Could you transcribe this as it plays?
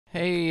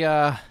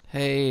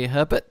Hey,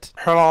 Herbert.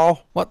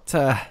 Hello. What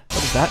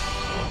is that?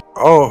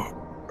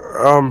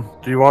 Oh,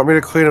 do you want me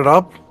to clean it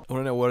up? I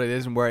want to know what it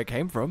is and where it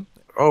came from.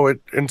 Oh,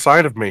 it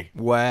inside of me.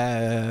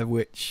 Where?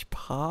 Which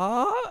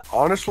part?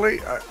 Honestly,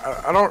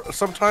 I don't.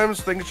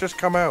 Sometimes things just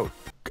come out.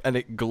 And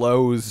it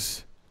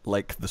glows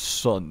like the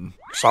sun.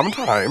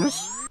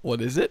 Sometimes. What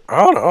is it?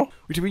 I don't know. What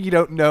do you mean you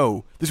don't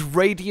know? This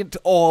radiant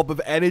orb of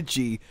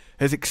energy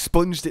has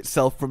expunged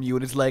itself from you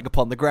and is laying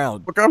upon the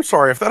ground. Look, I'm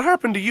sorry. If that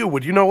happened to you,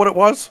 would you know what it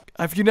was?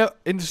 Have you not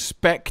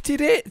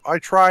inspected it? I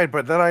tried,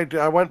 but then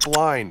I went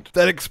blind.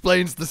 That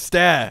explains the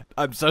stare.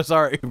 I'm so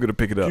sorry. I'm gonna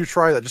pick it up. You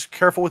try that. Just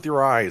careful with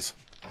your eyes.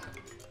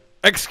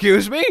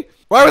 Excuse me?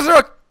 Why was there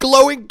a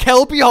glowing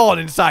Kelpie horn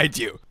inside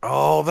you?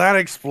 Oh, that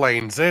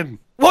explains it.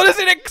 What does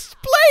it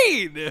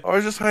explain? I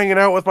was just hanging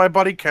out with my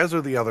buddy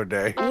Khezu the other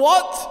day.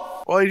 What?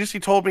 Well, he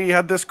told me he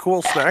had this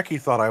cool snack he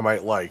thought I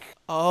might like.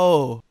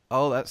 Oh,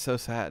 that's so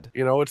sad.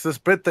 You know, it's this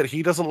bit that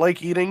he doesn't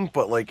like eating,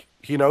 but like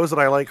he knows that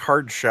I like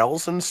hard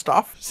shells and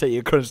stuff. So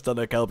you crunched on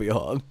a Kelpie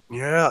horn.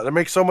 Yeah, that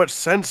makes so much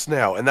sense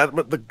now. And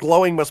the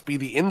glowing must be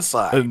the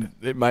inside. And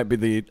it might be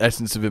the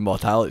essence of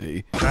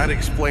immortality. That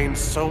explains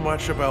so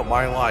much about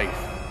my life.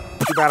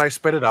 Too bad I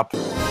spit it up.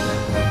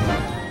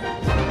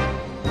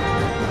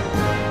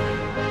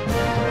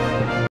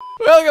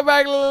 Welcome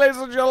back, ladies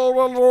and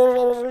gentlemen.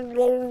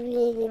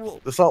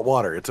 The salt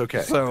water, it's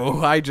okay.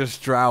 So I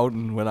just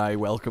drown when I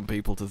welcome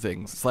people to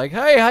things. It's like,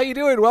 hey, how you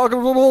doing? Welcome.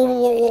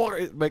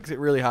 It makes it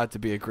really hard to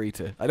be a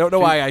greeter. I don't know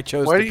why I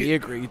chose to be a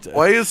greeter.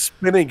 Why is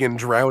spinning and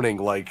drowning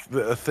like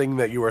a thing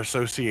that you are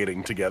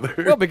associating together?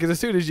 Well, because as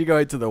soon as you go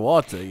into the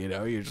water, you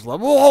know, you're just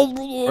like...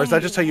 Or is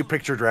that just how you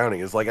picture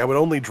drowning? Is like, I would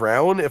only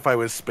drown if I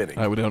was spinning.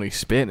 I would only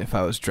spin if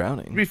I was To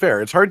drowning. be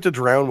fair, it's hard to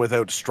drown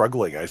without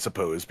struggling, I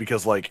suppose,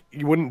 because like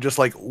you wouldn't just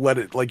like let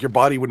it, like your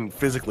body wouldn't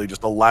physically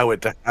just allow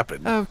it to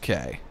happen.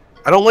 Okay.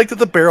 I don't like that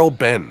the barrel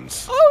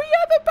bends. Oh yeah,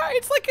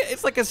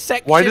 it's like a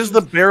section. Why does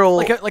the barrel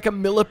like a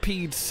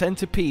millipede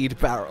centipede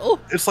barrel?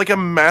 It's like a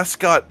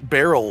mascot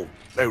barrel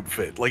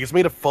outfit. Like it's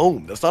made of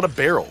foam. That's not a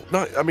barrel.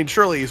 No, I mean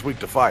surely he's weak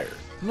to fire.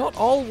 Not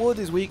all wood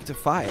is weak to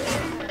fire.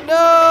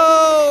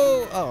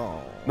 No.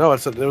 Oh. No,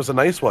 it was a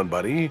nice one,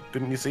 buddy.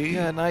 Didn't you see?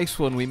 Yeah, nice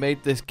one. We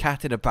made this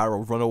cat in a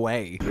barrel run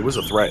away. It was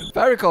a threat. If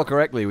I recall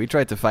correctly, we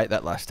tried to fight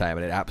that last time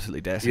and it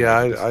absolutely decimated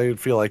us. Yeah, I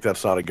feel like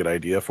that's not a good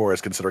idea for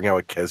us, considering how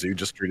a Khezu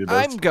just treated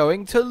us. I'm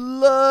going to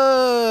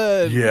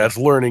learn. Yeah, it's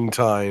learning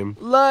time.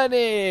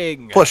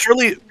 Learning. Plus,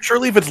 surely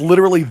if it's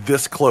literally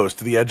this close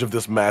to the edge of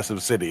this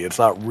massive city, it's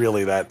not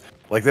really that...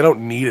 Like, they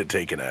don't need it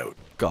taken out.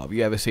 God, have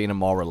you ever seen a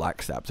more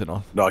relaxed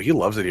Aptonoth? No, he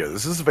loves it here.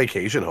 This is a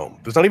vacation home.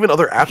 There's not even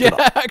other Aptonoth.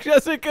 Yeah,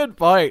 that's a good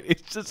point.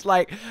 It's just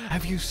like,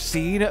 have you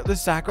seen the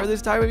Sakura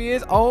this time of year?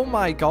 Oh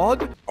my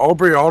god. I'll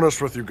be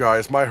honest with you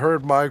guys. My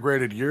herd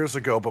migrated years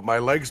ago, but my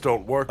legs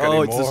don't work anymore.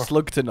 Oh, it's a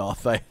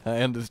Slugtonoth.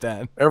 I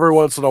understand. Every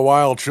once in a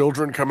while,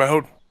 children come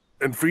out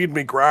and feed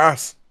me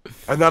grass.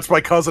 And that's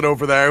my cousin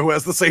over there who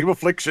has the same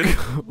affliction.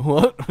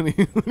 What?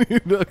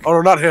 Oh,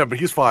 no, not him.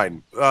 He's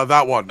fine.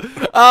 That one.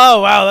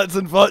 Oh, wow, that's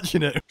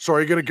unfortunate. So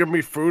are you going to give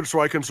me food so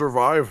I can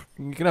survive?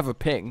 You can have a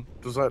ping.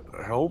 Does that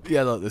help?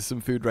 Yeah, look, there's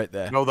some food right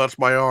there. No, that's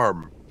my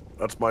arm.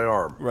 That's my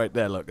arm. Right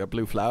there, look, a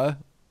blue flower.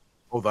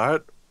 Oh,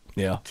 that?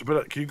 Yeah. It's a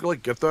bit, can you,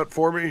 like, get that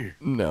for me?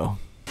 No.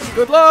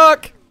 Good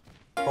luck!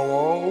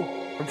 Hello?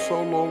 I'm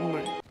so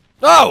lonely.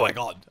 Oh my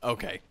god.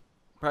 Okay.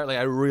 Apparently,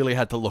 I really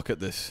had to look at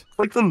this. It's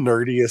like the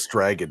nerdiest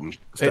dragon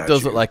statue. It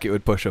does look like it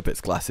would push up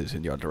its glasses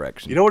in your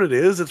direction. You know what it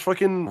is? It's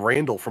fucking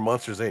Randall from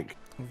Monsters, Inc.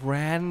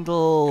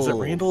 Randall. Is it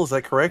Randall? Is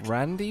that correct?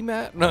 Randy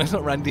Man? No, it's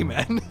not Randy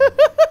Man.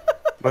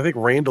 I think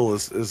Randall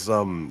is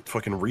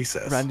fucking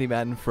Recess. Randy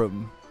Man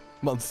from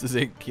Monsters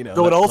Inc., you know.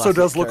 Though it also classic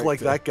does look like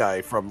character. that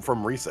guy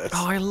from Recess.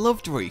 Oh, I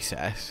loved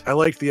Recess. I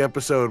liked the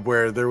episode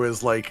where there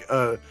was like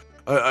an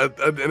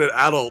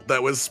adult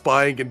that was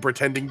spying and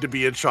pretending to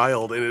be a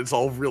child, and it's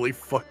all really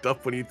fucked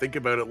up when you think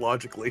about it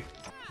logically.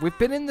 We've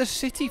been in the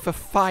city for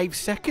 5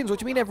 seconds. What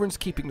do you mean everyone's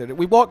keeping it?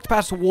 We walked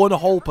past one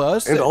whole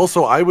person. And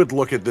also, I would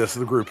look at this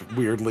group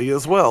weirdly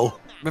as well.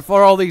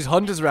 Before all these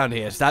hunters around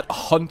here start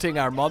hunting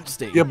our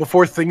monstie. Yeah,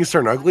 before things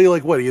turn ugly,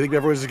 like what? Do you think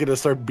everyone's just gonna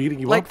start beating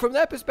you Like, up? from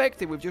their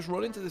perspective, we've just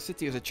run into the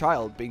city as a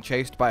child being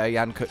chased by a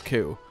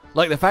Yankut.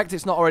 Like, the fact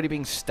it's not already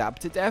being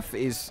stabbed to death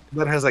is...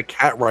 That has a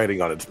cat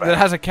riding on its back. That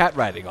has a cat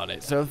riding on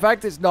it. So the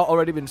fact it's not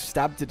already been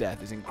stabbed to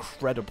death is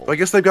incredible. I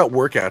guess they've got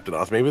work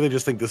Aptonoth. Maybe they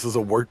just think this is a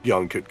work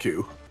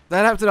Yankut.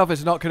 That Aptonoth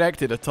is not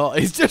connected at all.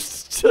 He's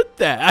just stood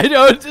there. I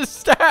don't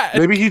understand.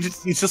 Maybe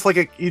he's just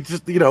like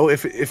you know,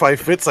 if I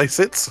fits, I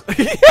sits.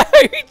 Yeah,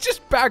 he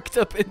just backed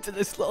up into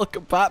this little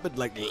compartment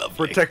like,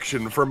 lovely.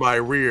 Protection for my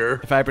rear.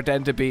 If I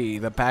pretend to be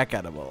the pack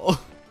animal,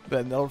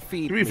 then they'll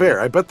feed To me. be fair,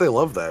 I bet they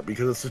love that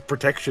because it's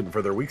protection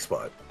for their weak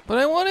spot. But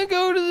I want to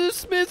go to the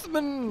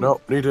Smithman.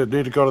 No, need to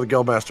go to the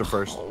Guildmaster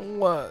first.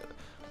 What?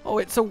 Oh,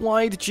 it's a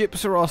wide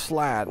Gypsaros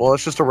land. Well,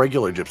 it's just a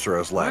regular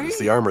Gypsaros land. It's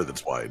the armor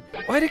that's wide.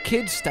 Why do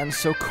kids stand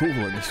so cool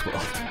in this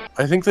world?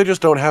 I think they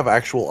just don't have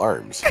actual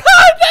arms. God,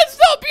 that's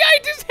not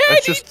behind his head.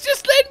 That's He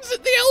just leans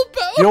at the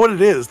elbow. You know what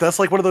it is? That's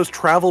like one of those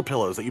travel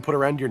pillows that you put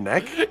around your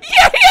neck. Yeah,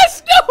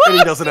 yes, no, And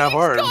he doesn't have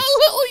arms.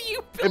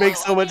 It It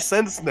makes so much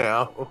sense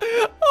now.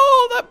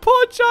 Oh, that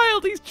poor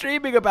child. He's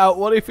dreaming about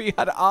what if he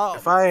had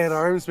arms. If I had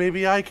arms,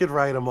 maybe I could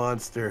ride a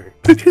monster.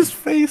 Look at his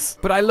face.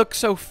 But I look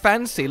so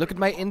fancy. Look at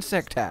my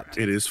insect hat.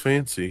 It is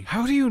fancy.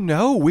 How do you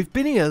know? We've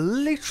been here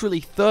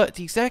literally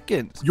 30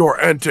 seconds. Your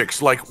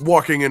antics like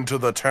walking into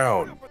the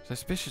town.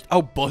 Suspicious.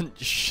 Oh,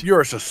 bunch.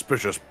 You're a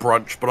suspicious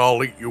brunch, but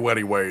I'll eat you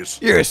anyways.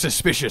 You're a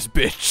suspicious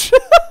bitch.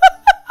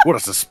 What a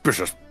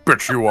suspicious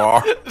bitch you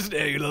are.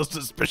 You little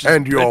suspicious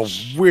And your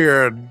bitch.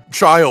 weird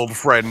child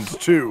friend,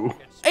 too.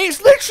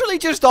 It's literally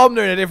just Omna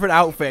in a different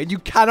outfit, and you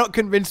cannot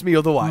convince me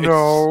otherwise.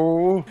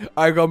 No.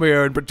 I come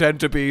here and pretend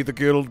to be the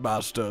guild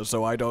master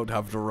so I don't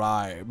have to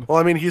rhyme. Well,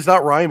 I mean, he's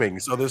not rhyming,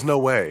 so there's no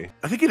way.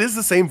 I think it is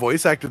the same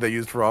voice actor they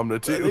used for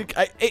Omna, too.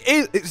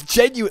 It's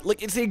genuine.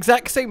 Like, it's the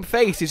exact same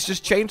face. He's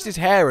just changed his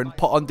hair and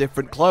put on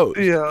different clothes.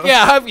 Yeah.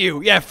 Yeah, have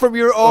you? Yeah, from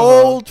your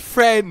old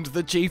friend,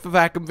 the chief of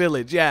Ackham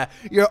Village. Yeah,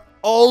 your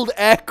old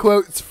air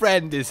quotes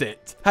friend, is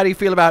it? How do you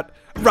feel about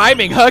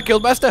rhyming, huh,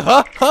 Guildmaster?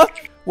 Huh?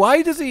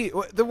 Why does he...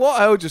 The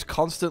what-ho just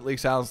constantly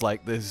sounds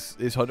like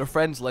his hunter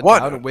friends leant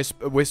down and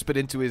whispered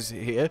into his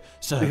ear.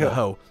 So,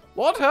 ho.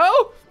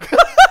 What-ho?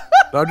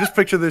 Now just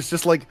picture there's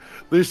just like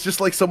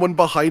someone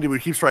behind him who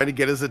keeps trying to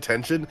get his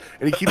attention,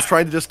 and he keeps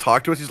trying to just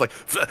talk to us. He's like,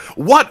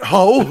 what,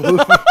 ho?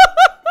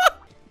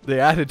 The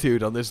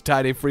attitude on this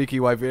tiny, freaky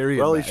Wyverian.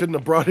 Well, he man. shouldn't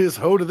have brought his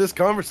hoe to this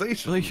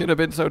conversation. Well, he should have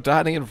been so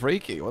tiny and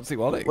freaky. What's he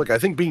wanting? Look, I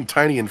think being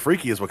tiny and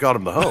freaky is what got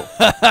him the hoe.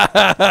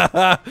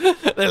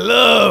 They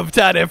love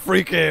tiny,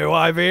 freaky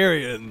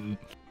Wyverian.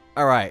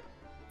 All right.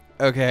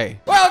 Okay.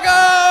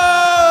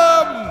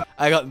 Welcome!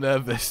 I got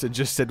nervous and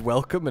just said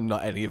welcome and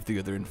not any of the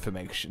other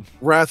information.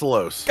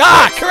 Rathalos.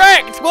 Ah,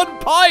 correct! 1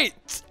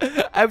 point!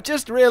 I've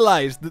just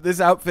realized that this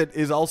outfit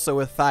is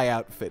also a thigh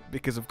outfit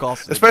because, of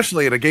course...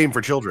 Especially in a game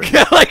for children.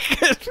 like,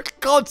 for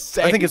God's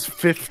sake. I think it's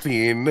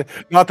 15.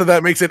 Not that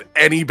that makes it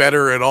any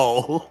better at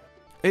all.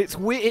 It's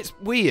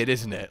weird,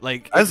 isn't it?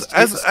 Like as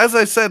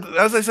I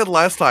said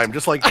last time,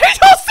 just like... It's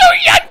also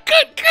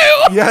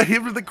Yankuku! Yeah,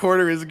 him in the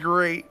corner is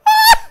great.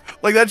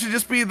 Like, that should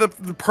just be the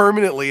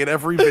permanently in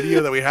every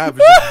video that we have.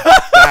 Is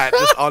just that,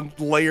 just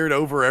layered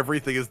over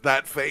everything is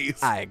that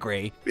face. I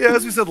agree. Yeah,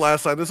 as we said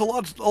last time, there's a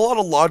lot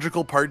of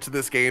logical parts to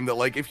this game that,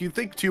 like, if you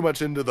think too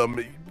much into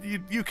them,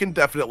 you can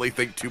definitely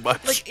think too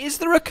much. Like, is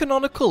there a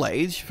canonical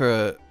age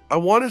for... I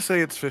want to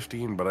say it's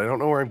 15, but I don't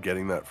know where I'm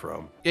getting that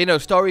from. You know,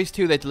 Stories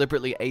 2, they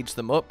deliberately aged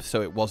them up,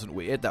 so it wasn't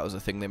weird. That was a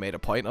thing they made a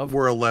point of.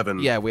 We're 11.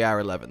 Yeah, we are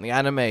 11. The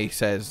anime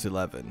says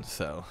 11,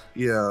 so...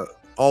 Yeah.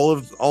 All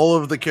of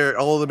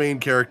the main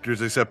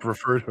characters except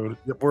Reverto,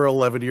 we're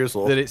 11 years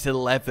old. That it's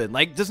 11.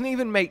 Like, doesn't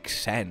even make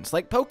sense.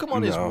 Like,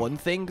 Pokemon is one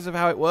thing because of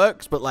how it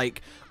works, but,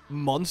 like,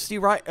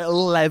 Monstie, right?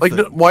 11.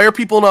 Like, why are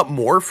people not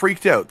more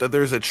freaked out that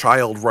there's a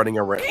child running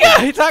around?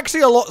 Yeah, it's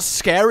actually a lot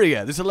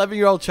scarier. This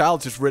 11-year-old child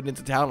just ridden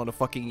into town on a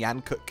fucking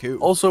Yankuku.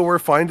 Also,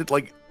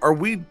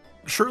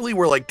 surely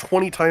we're like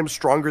 20 times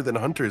stronger than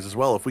hunters as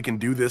well if we can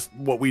do this,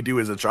 what we do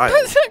as a child.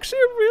 That's actually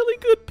a really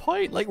good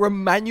point. Like, we're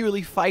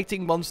manually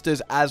fighting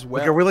monsters as well.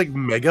 Like, are we like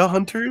mega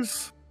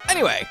hunters?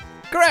 Anyway,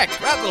 correct.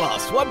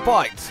 Rathalos, 1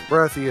 point.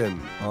 Rathian.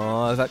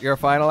 Oh, is that your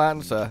final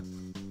answer?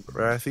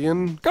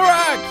 Rathian?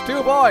 Correct!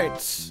 2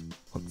 points.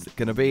 What's it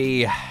gonna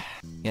be?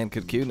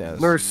 Yankuku knows.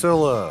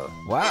 Nerscylla.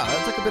 Wow,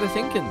 that took a bit of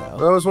thinking, though.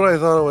 That was what I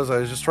thought it was. I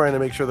was just trying to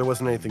make sure there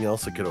wasn't anything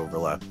else it could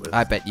overlap with.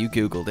 I bet you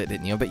Googled it,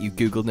 didn't you? I bet you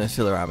Googled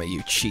Nerscylla armor,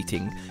 you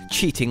cheating,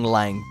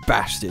 lying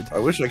bastard. I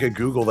wish I could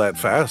Google that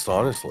fast,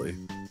 honestly.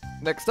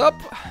 Next up.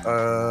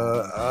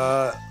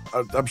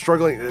 I'm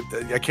struggling.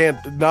 I can't.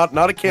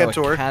 Not a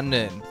Cantor. No, a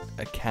cannon.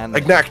 A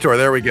cannon. Agnactor.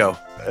 There we go.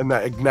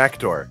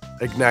 Agnactor.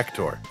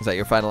 Is that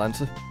your final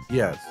answer?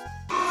 Yes.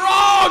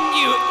 Wrong,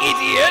 you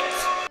idiot!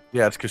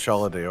 Yeah, it's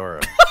Kushala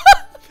Daora.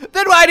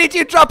 Then why did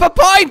you drop a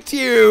point,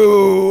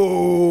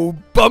 you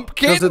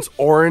bumpkin? Because it's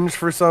orange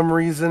for some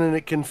reason and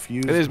it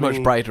confused me. It is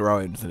much brighter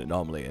orange than it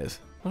normally is.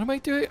 What am I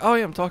doing? Oh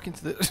yeah, I'm talking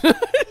to the...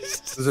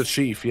 This is a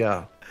chief,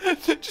 yeah.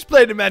 Just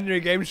playing an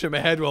imaginary game show in my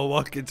head while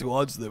walking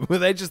towards them. Were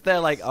they just there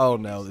like, oh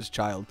no, this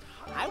child.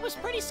 I was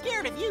pretty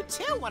scared of you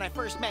too when I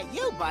first met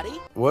you, buddy.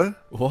 What?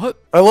 What?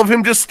 I love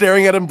him just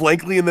staring at him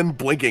blankly and then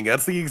blinking.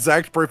 That's the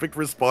exact perfect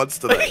response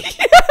to that.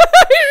 Yeah,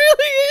 it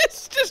really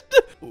is. Just...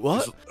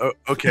 What?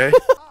 Okay.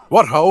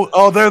 What ho?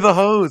 Oh, they're the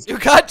hoes. You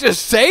can't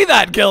just say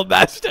that,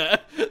 Guildmaster.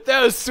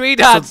 Those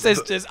sweetheart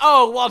sisters.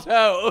 Oh, what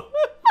ho?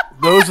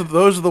 Those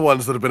are the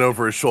ones that have been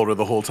over his shoulder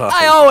the whole time.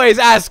 I always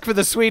ask for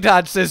the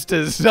sweetheart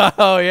sisters.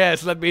 Oh,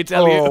 yes, let me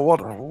tell you. Oh,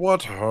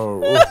 what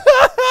ho?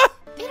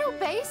 It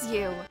obeys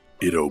you.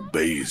 It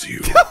obeys you.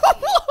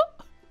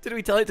 Did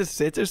we tell it to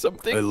sit or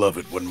something? I love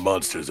it when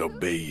monsters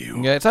obey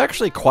you. Yeah, it's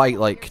actually quite,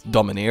 like,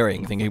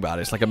 domineering, thinking about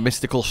it. It's like a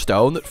mystical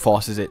stone that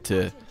forces it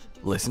to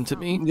listen to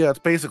me. Yeah, it's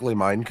basically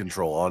mind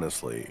control,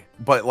 honestly.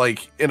 But,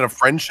 like, in a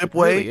friendship It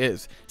way. really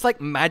is. It's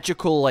like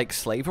magical, like,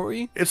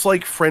 slavery. It's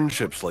like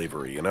friendship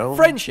slavery, you know?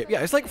 Friendship,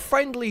 yeah. It's like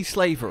friendly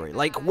slavery.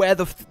 Like, where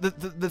the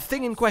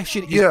thing in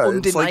question is Yeah, it's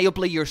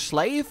undeniably your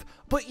slave,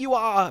 but you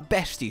are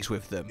besties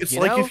with them. It's you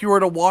like know? if you were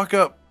to walk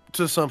up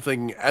to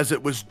something as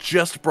it was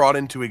just brought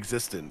into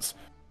existence,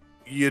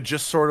 you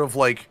just sort of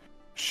like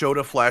showed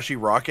a flashy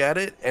rock at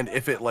it, and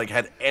if it like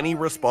had any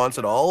response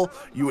at all,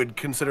 you would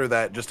consider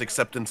that just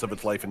acceptance of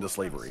its life into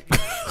slavery.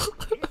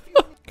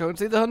 Go and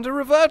see the hunter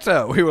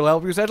Reverto. We will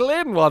help you settle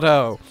in,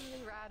 Watto.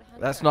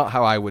 That's not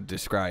how I would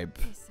describe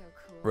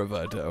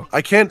Reverto.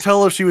 I can't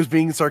tell if she was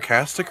being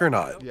sarcastic or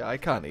not. Yeah, I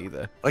can't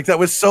either. Like, that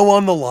was so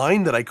on the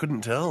line that I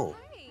couldn't tell.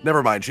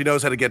 Never mind, she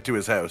knows how to get to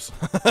his house.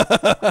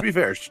 To be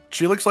fair,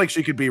 she looks like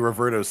she could be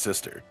Reverto's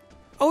sister.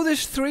 Oh,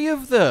 there's 3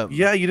 of them.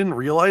 Yeah, you didn't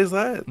realize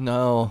that?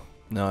 No.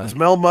 It's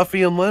Mel,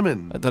 Muffy, and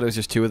Lemon. I thought it was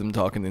just 2 of them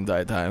talking the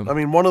entire time. I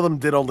mean, one of them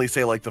did only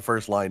say, like, the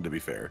first line, to be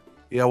fair.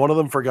 Yeah, one of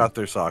them forgot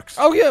their socks.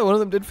 Oh, yeah, one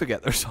of them did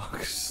forget their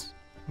socks.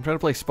 I'm trying to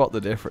play Spot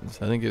the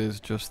Difference. I think it is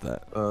just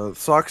that.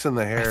 Socks in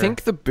the hair. I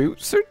think the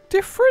boots are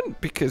different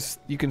because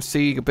you can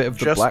see a bit of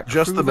the black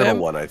Just through the middle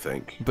them, one, I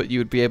think. but you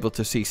would be able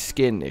to see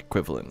skin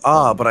equivalent.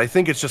 But I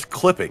think it's just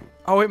clipping.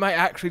 Oh, it might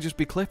actually just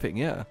be clipping,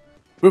 yeah.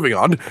 Moving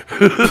on.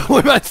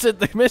 We might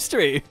set the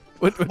mystery.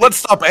 Let's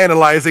stop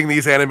analyzing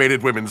these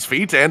animated women's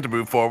feet and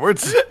move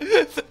forwards.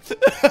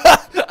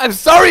 I'm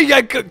sorry,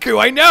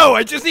 Yankuku, I know,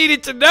 I just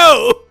needed to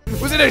know.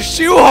 Was it a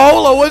shoe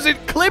hole or was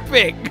it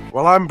clipping?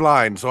 Well, I'm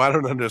blind, so I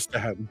don't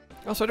understand.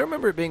 Also, I don't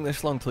remember it being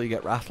this long till you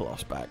get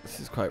Rathalos back. This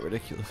is quite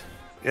ridiculous.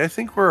 Yeah, I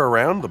think we're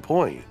around the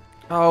point.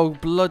 Oh,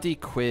 bloody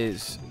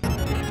quiz.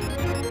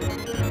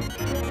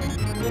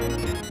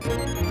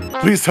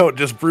 Please don't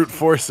just brute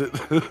force it.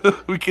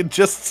 We can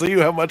just see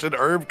how much an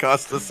herb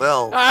costs to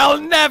sell. I'll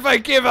never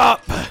give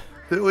up.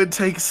 It would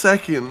take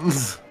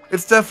seconds.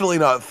 It's definitely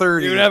not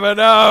 30. You never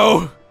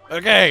know.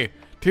 Okay,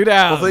 2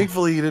 down. Well,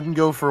 thankfully you didn't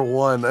go for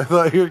 1. I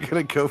thought you were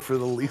gonna go for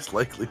the least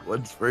likely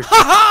ones first.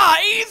 Haha!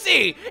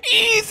 Easy!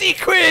 Easy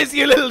quiz,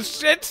 you little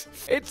shit!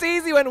 It's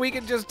easy when we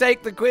can just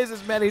take the quiz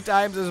as many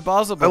times as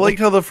possible. I liked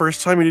how the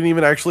first time you didn't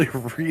even actually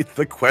read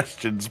the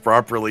questions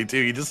properly, too.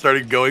 You just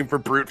started going for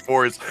brute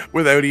force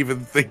without even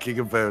thinking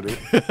about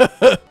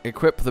it.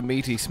 Equip the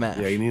meaty smash.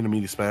 Yeah, you need a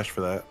meaty smash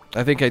for that.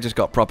 I think I just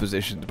got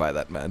propositioned by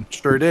that man.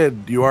 Sure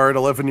did. You are an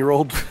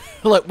 11-year-old.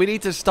 Look, we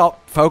need to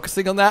stop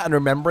focusing on that and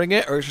remembering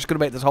it, or it's just going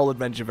to make this whole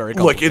adventure very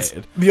complicated.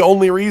 Look, it's the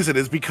only reason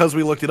is because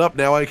we looked it up.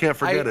 Now I can't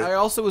forget it. I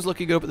also was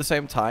looking it up at the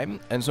same time,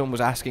 and someone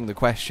was asking the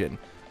question,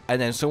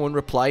 and then someone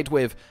replied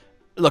with,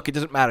 look, it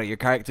doesn't matter. Your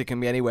character can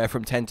be anywhere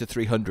from 10 to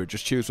 300.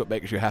 Just choose what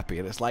makes you happy.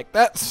 And it's like,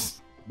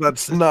 that's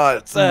not,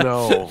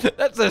 no.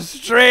 That's a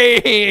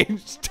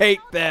strange take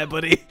there,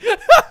 buddy.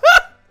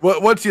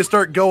 Once you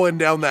start going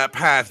down that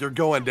path, you're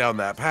going down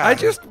that path. I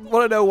just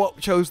want to know what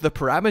chose the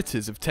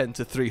parameters of 10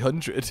 to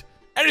 300.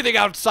 Anything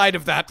outside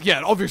of that,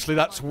 yeah, obviously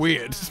that's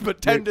weird.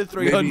 But 10 to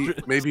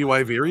 300. Maybe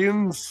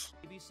Wyverians?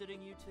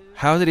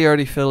 How did he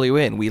already fill you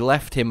in? We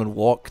left him and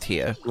walked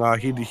here.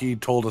 He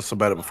told us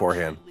about it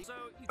beforehand.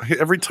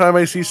 Every time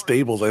I see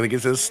stables, I think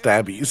it says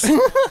stabbies.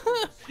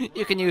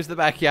 You can use the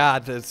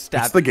backyard to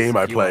stab. It's the game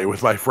I play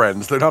with my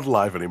friends. They're not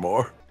alive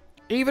anymore.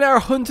 Even our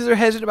hunters are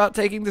hesitant about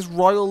taking this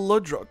royal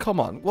Ludroth. Come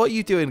on, what are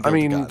you doing? I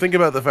mean, think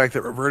about the fact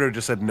that Reverto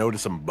just said no to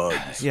some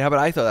bugs. Yeah, but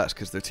I thought that's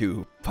because they're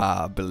too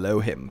far below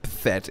him.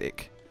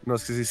 Pathetic. No,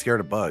 it's because he's scared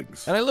of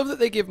bugs. And I love that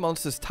they give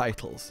monsters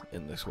titles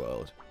in this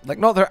world. Like,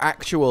 not their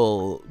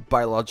actual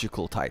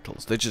biological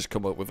titles. They just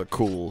come up with a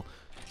cool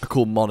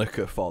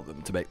moniker for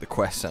them to make the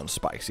quest sound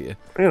spicier.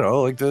 You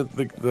know, like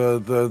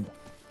the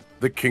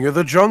king of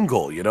the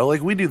jungle, you know?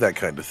 Like, we do that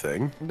kind of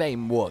thing.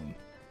 Name 1.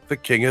 The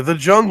king of the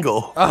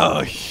jungle.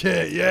 Oh,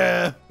 shit,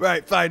 yeah.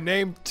 Right, fine,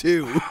 name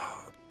 2.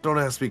 Don't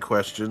ask me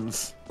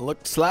questions.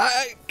 Looks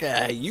like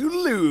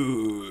you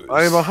lose.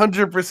 I am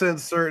 100%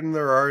 certain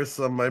there are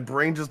some. My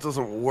brain just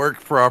doesn't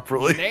work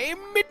properly. Name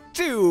me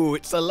 2.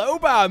 It's a low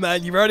bar,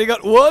 man. You've already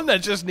got 1. I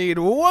just need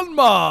 1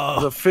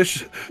 more. The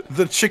fish,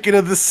 the chicken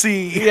of the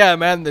sea. Yeah,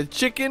 man, the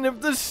chicken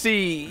of the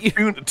sea.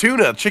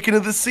 Tuna, chicken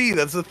of the sea.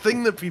 That's a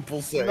thing that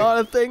people say. Not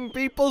a thing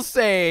people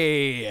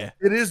say.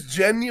 It is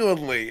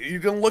genuinely. You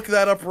can look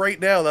that up right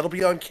now. That'll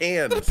be on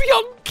cans. That'll be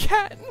on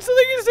cans? I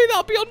think you say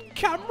that'll be on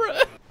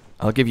camera.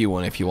 I'll give you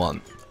 1 if you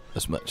want.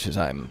 As much as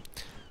I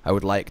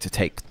would like to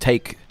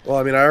take. Well,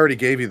 I mean, I already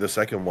gave you the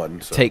second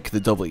one. So. Take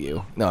the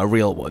W. No, a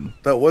real one.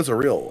 That was a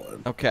real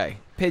one. Okay.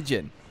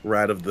 Pigeon.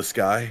 Rat of the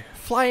sky.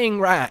 Flying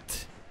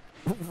rat.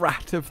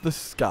 Rat of the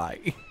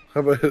sky.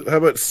 How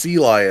about sea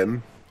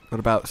lion? What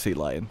about sea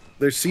lion?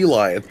 They're sea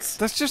lions.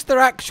 That's just their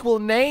actual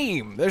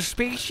name. Their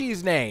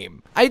species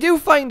name. I do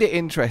find it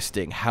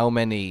interesting how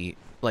many,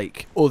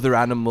 like, other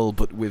animal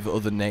but with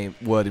other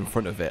word in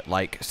front of it,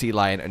 like sea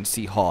lion and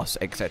seahorse,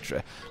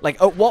 etc.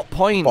 Like, at what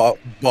point...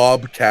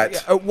 Bobcat.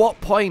 Yeah, at what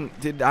point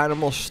did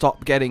animals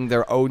stop getting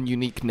their own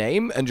unique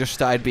name and just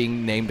started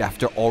being named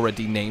after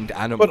already named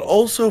animals? But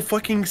also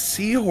fucking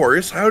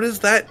seahorse, how does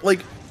that,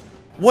 like,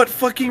 what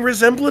fucking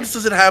resemblance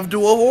does it have to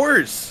a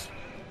horse?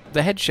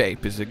 The head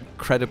shape is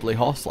incredibly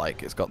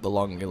horse-like. It's got the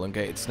long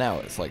elongated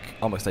snout. It's, like,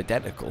 almost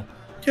identical.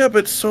 Yeah,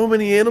 but so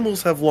many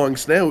animals have long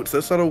snouts.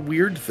 That's not a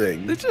weird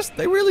thing.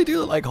 They really do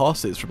look like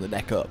horses from the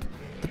neck up.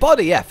 The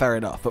body, yeah, fair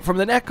enough. But from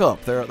the neck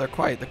up, they're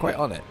quite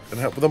on it. And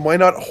then why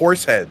not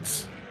horse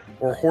heads?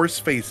 Or horse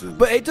faces.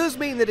 But it does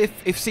mean that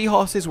if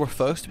seahorses were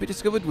first to be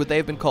discovered, would they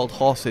have been called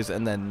horses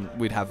and then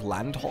we'd have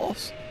land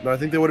horse? No, I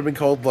think they would have been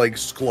called, like,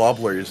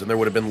 sclobblers, and there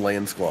would have been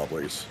land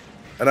sclobblers.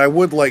 And I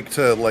would like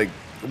to, like,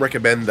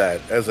 recommend that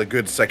as a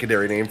good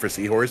secondary name for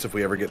seahorse if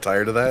we ever get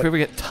tired of that. If we ever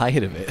get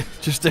tired of it,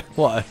 just to,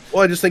 what?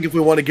 Well, I just think if we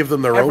want to give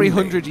them their Every own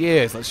 100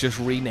 years, let's just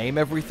rename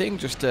everything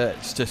just to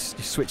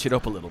switch it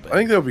up a little bit. I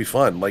think that would be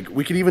fun. Like,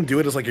 we could even do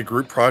it as, like, a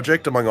group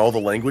project among all the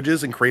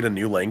languages and create a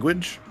new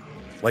language.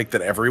 Like,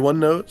 that everyone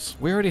knows.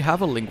 We already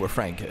have a lingua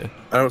franca.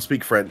 I don't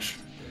speak French.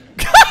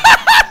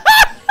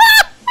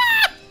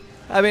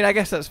 I mean, I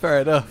guess that's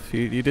fair enough.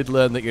 You did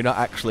learn that you're not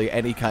actually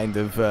any kind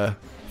of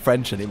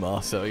French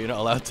anymore, so you're not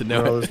allowed to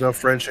know. No, it. there's no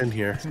French in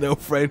here. There's no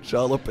French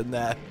all up in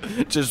there.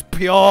 Just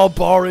pure,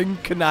 boring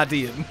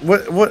Canadian.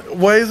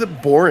 Why is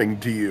it boring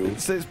to you?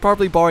 It's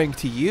probably boring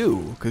to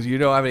you, because you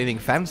don't have anything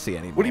fancy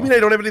anymore. What do you mean I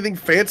don't have anything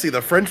fancy?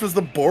 The French was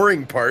the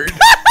boring part.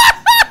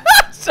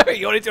 Sorry,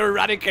 you wanted to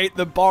eradicate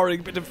the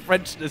boring bit of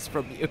Frenchness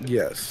from you.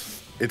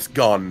 Yes. It's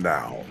gone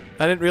now.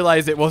 I didn't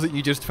realize it wasn't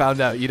you just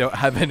found out you don't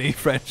have any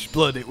French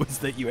blood, it was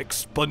that you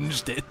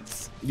expunged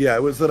it. Yeah,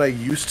 it was that I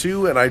used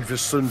to, and I've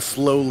just been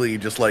slowly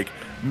just, like,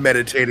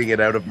 meditating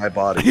it out of my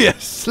body. Yeah,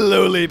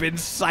 slowly been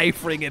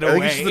ciphering it I away.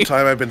 think this is the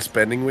time I've been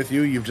spending with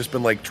you. You've just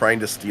been, like, trying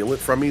to steal it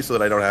from me so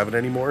that I don't have it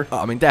anymore. Oh,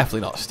 I mean,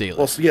 definitely not stealing.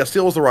 Well, yeah,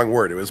 steal was the wrong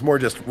word. It was more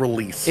just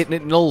release. It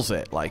nulls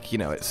it, like, you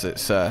know,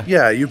 it's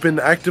Yeah, you've been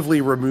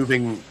actively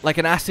removing... like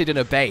an acid and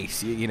a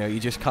base, you know, you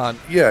just can't...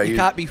 Yeah, you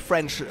can't be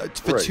French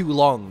for Right. too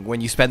long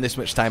when you spend this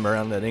much time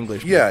around an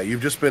English. Yeah,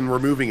 you've just been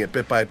removing it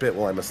bit by bit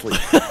while I'm asleep.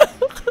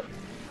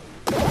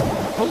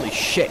 Holy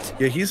shit.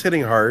 Yeah, he's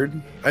hitting hard.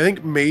 I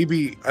think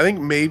maybe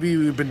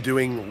we've been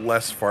doing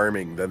less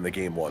farming than the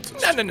game wants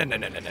us to.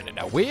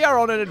 No. We are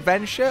on an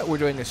adventure, we're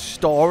doing a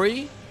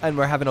story, and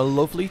we're having a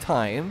lovely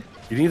time.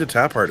 You need to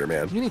tap harder,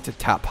 man. You need to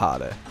tap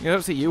harder. I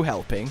don't see you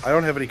helping. I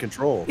don't have any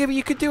control. Yeah, but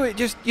you could do it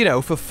just, you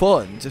know, for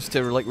fun, just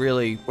to, like,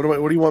 really... What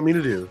do you want me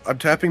to do? I'm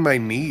tapping my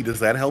knee. Does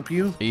that help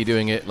you? Are you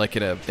doing it, like,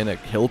 in a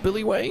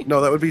hillbilly way?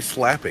 No, that would be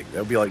slapping.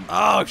 That would be like...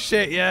 Oh,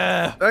 shit,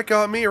 yeah. That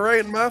got me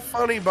right in my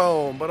funny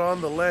bone, but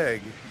on the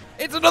leg.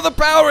 It's another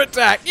power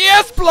attack.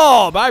 Yes,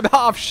 Blob! I'm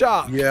half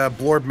shocked. Yeah,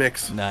 Blorb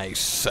mix.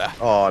 Nice.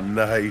 Oh,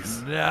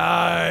 nice.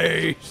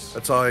 Nice.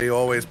 That's how you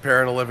always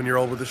pair an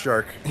 11-year-old with a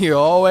shark. You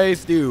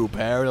always do.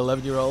 Pair an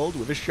 11-year-old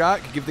with a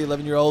shark, give the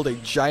 11-year-old a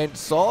giant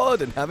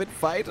sword, and have it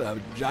fight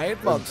a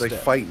giant monster. They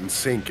fight and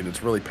sink, and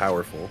it's really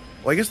powerful.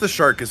 Well, I guess the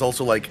shark is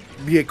also, like,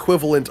 the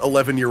equivalent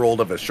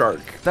 11-year-old of a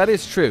shark. That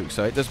is true,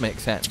 so it does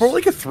make sense. It's more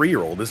like a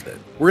 3-year-old, isn't it?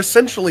 We're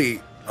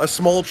essentially a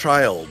small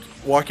child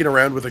walking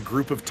around with a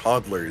group of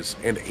toddlers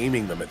and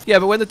aiming them at... Yeah,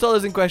 but when the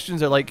toddlers in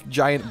questions are like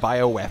giant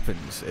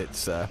bioweapons,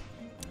 it's a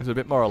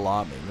bit more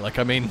alarming. Like,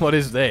 I mean, what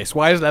is this?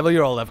 Why does an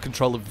 11-year-old have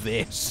control of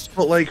this?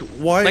 But, like,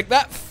 why... Like,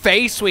 that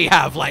face we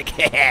have, like,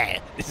 heh,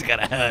 this is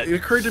gonna hurt. It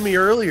occurred to me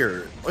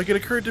earlier. Like, it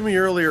occurred to me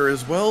earlier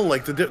as well.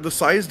 Like, the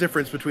size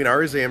difference between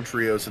our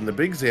Zamtrios and the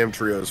big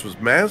Zamtrios was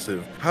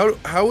massive.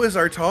 How is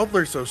our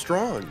toddler so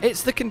strong?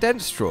 It's the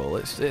condensed roll.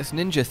 It's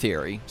ninja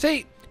theory.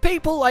 See,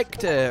 people like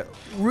to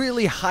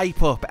really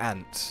hype up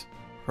ants,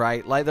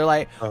 right? Like, they're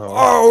like,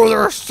 oh,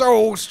 they're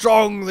so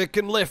strong, they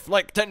can lift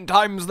like 10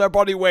 times their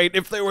body weight.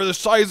 If they were the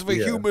size of a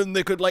human,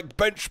 they could, like,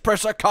 bench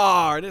press a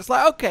car. And it's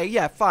like, okay,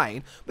 yeah,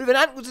 fine. But if an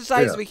ant was the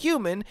size of a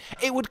human,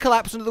 it would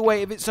collapse under the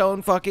weight of its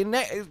own fucking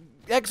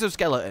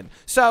exoskeleton.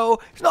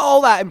 So, it's not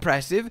all that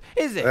impressive,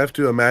 is it? I have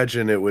to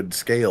imagine it would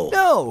scale.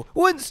 No,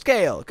 wouldn't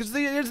scale, because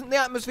there isn't the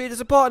atmosphere to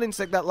support an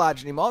insect that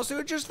large anymore, so it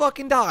would just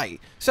fucking die.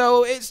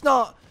 So, it's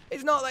not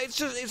like,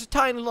 it's a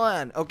tiny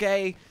land,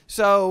 okay?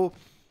 So,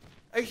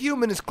 a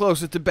human is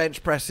closer to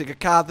bench pressing a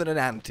car than an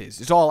ant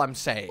is all I'm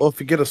saying. Well, if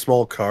you get a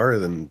small car,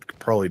 then you could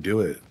probably do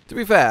it. To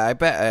be fair, I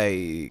bet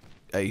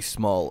a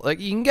small, like,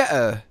 you can get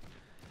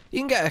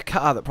a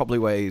car that probably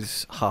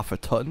weighs half a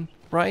ton,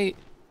 right?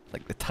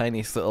 Like the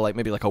tiniest little, like,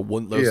 maybe like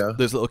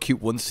those little cute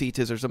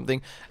one-seaters or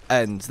something,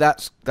 and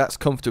that's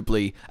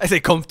comfortably, I say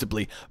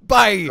comfortably,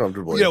 by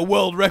comfortably, you know,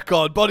 world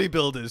record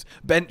bodybuilders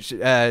bench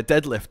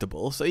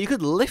deadliftable, so you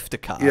could lift a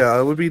car. Yeah,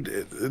 it would be.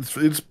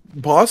 It's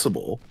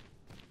possible.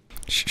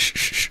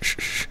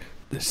 Shh.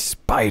 The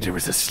spider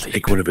is asleep.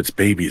 Take one of its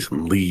babies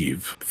and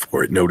leave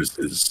before it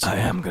notices. I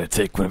am gonna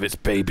take one of its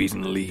babies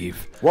and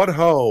leave. What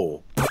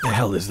ho? What the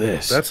hell is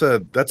this? That's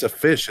a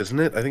fish, isn't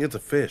it? I think it's a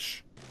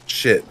fish.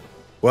 Shit.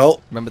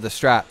 Well, remember the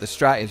strat. The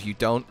strat is you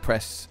don't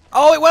press...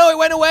 Oh, it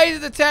went away to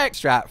the tech.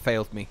 Strat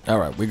failed me. All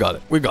right, we got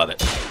it.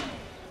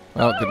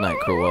 Well, good night,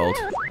 cruel world.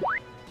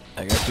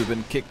 I guess we've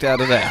been kicked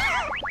out of there.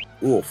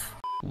 oof.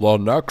 The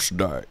next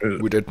day.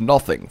 We did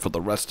nothing for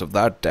the rest of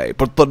that day,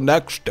 but the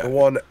next The day.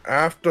 one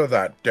after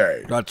that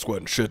day. That's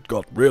when shit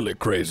got really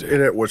crazy.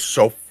 And it was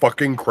so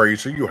fucking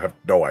crazy, you have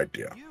no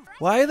idea.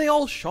 Why are they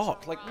all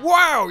shocked? Like,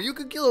 wow, you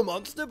could kill a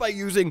monster by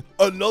using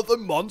another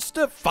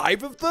monster?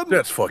 5 of them?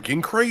 That's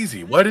fucking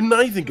crazy. Why didn't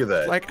I think of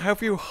that? Like,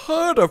 have you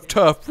heard of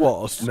turf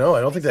wars? No,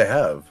 I don't think they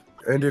have.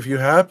 And if you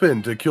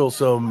happen to kill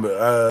some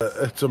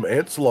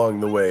ants along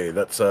the way,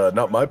 that's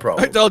not my I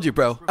problem. told you,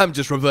 bro. I'm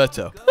just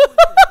Roberto.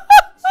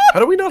 How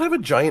do we not have a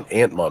giant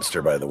ant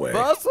monster, by the way?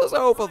 Monsters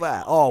over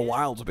there. Oh,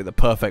 Wilds would be the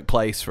perfect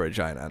place for a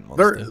giant ant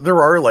monster.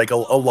 There are like a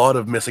lot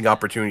of missing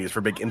opportunities for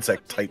big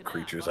insect-type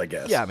creatures, I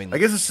guess. Yeah, I mean, I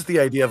guess it's just the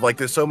idea of like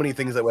there's so many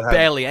things that would happen.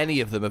 Barely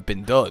any of them have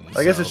been done.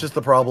 I guess it's just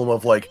the problem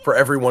of like for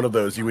every one of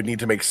those, you would need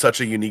to make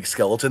such a unique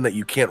skeleton that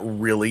you can't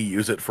really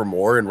use it for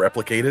more and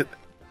replicate it.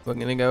 We're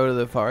gonna go to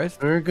the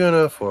forest. We're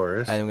gonna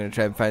forest. And I'm gonna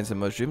try and find some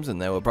mushrooms,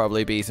 and there will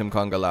probably be some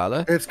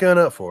congalala. It's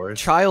gonna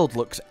forest. Child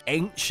looks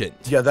ancient.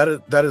 Yeah,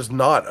 that is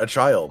not a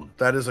child.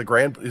 That is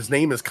a his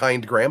name is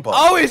Kind Grandpa.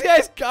 Oh,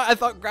 yes. I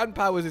thought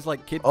Grandpa was his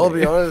like kid. I'll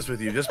be honest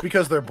with you. Just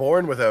because they're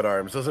born without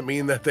arms doesn't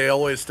mean that they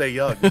always stay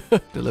young.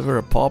 Deliver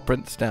a paw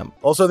print stamp.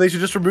 Also, they should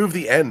just remove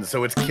the end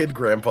so it's Kid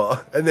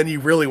Grandpa, and then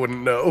you really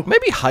wouldn't know.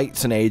 Maybe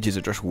heights and ages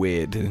are just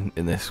weird in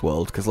this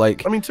world, because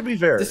like, I mean, to be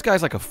fair, this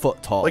guy's like a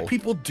foot tall. Like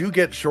people do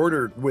get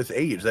shorter with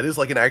age. That is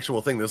like an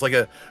actual thing. There's like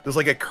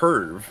a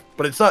curve,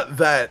 but it's not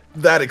that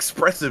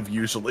expressive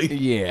usually.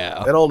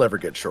 Yeah. And I'll never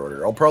get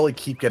shorter. I'll probably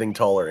keep getting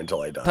taller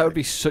until I die. That would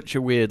be such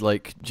a weird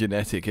like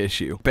genetic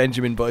issue.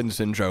 Benjamin Button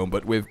syndrome,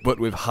 but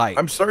with height.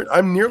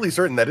 I'm nearly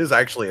certain that is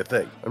actually a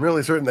thing.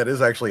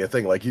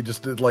 Like you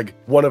just did like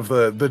one of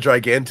the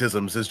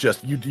gigantisms is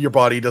just your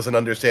body doesn't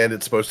understand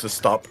it's supposed to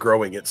stop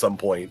growing at some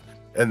point.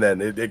 And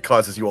then it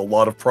causes you a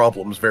lot of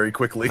problems very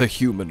quickly. The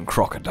human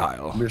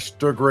crocodile.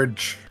 Mr.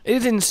 Grinch. It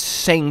is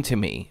insane to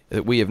me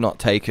that we have not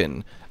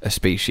taken a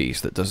species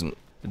that doesn't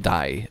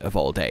die of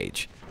old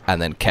age and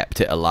then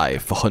kept it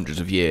alive for hundreds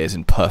of years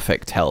in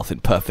perfect health, in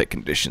perfect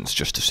conditions,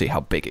 just to see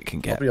how big it can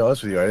get. I'll be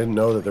honest with you, I didn't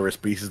know that there were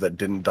species that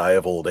didn't die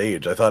of old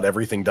age. I thought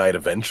everything died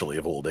eventually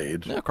of old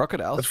age. No,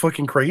 crocodiles. That's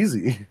fucking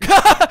crazy.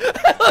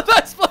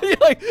 That's funny,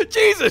 like,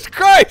 Jesus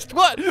Christ,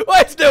 why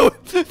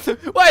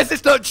has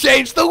this not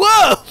changed the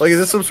world? Like, is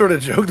this some sort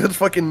of joke? That's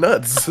fucking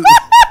nuts. It's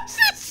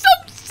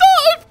some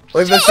sort of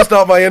like, that's just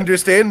not my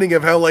understanding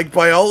of how, like,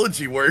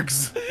 biology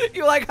works.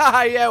 You're like,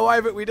 haha, yeah, why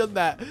haven't we done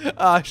that?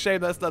 Ah, shame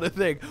that's not a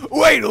thing.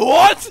 Wait,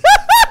 what?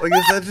 Like,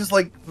 is that just,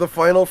 like, the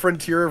final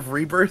frontier of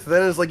rebirth,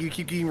 then? Is, like, you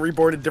keep getting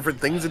reborn in different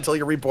things until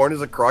you're reborn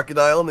as a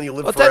crocodile and then you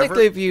live forever? Well,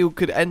 technically, if you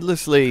could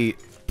endlessly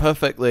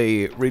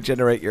perfectly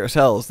regenerate your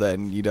cells,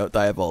 then you don't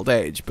die of old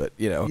age, but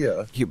you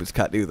know, humans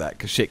can't do that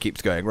because shit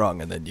keeps going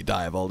wrong and then you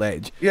die of old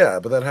age. Yeah,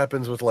 but that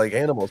happens with like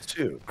animals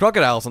too.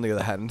 Crocodiles, on the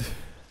other hand,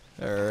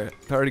 are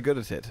very good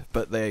at it,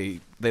 but they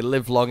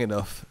live long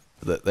enough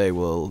that they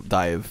will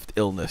die of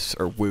illness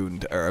or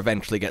wound or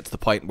eventually get to the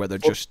point where they're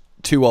just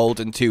too old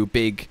and too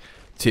big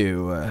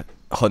to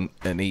hunt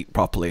and eat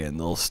properly, and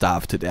they'll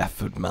starve to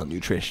death of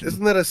malnutrition.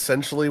 Isn't that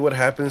essentially what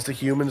happens to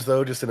humans,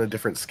 though, just in a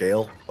different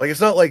scale? Like, it's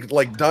not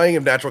like dying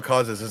of natural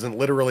causes isn't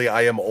literally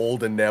I am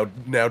old and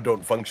now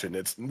don't function.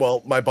 It's,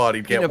 well, my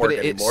body can't work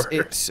anymore.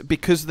 It's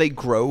because they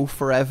grow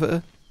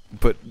forever,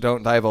 but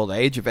don't die of old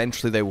age.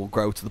 Eventually, they will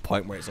grow to the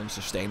point where it's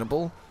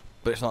unsustainable.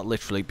 But it's not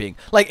literally being...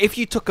 Like, if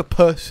you took a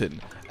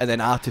person and then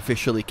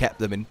artificially kept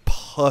them in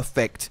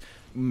perfect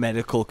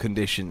medical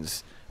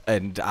conditions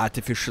and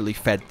artificially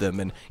fed them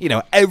and, you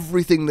know,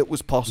 everything that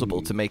was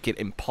possible to make it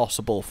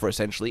impossible for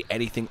essentially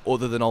anything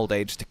other than old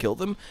age to kill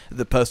them,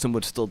 the person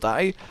would still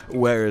die,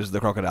 whereas the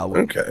crocodile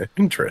would. Okay,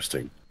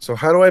 interesting. So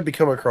how do I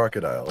become a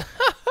crocodile?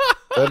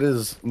 That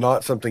is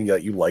not something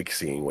that you like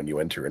seeing when you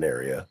enter an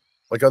area.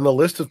 Like, on the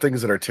list of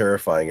things that are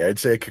terrifying, I'd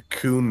say a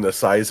cocoon the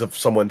size of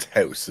someone's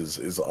house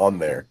is on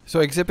there.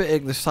 So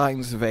exhibiting the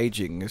signs of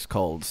aging is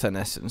called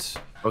senescence.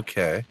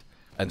 Okay.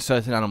 And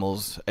certain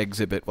animals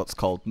exhibit what's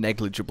called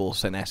negligible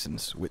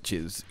senescence, which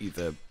is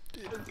either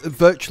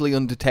virtually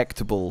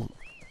undetectable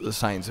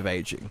signs of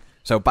aging.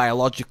 So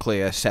biologically,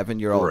 a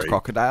 7-year-old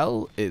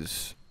crocodile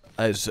is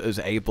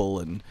as able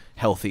and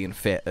healthy and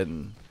fit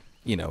and,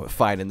 you know,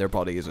 fine in their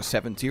body as a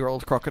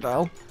 70-year-old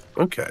crocodile.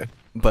 Okay.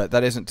 But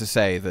that isn't to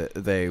say that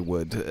they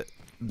would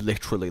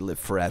literally live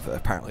forever.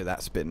 Apparently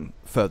that's been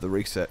further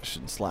researched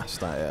since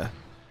last I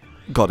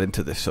got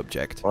into this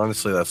subject.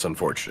 Honestly, that's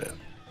unfortunate.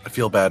 I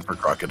feel bad for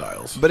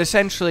crocodiles. But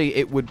essentially,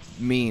 it would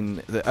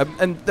mean that...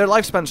 and their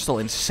lifespan's still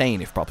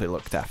insane if properly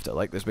looked after.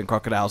 Like, there's been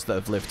crocodiles that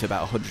have lived to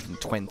about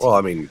 120. Well,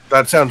 I mean,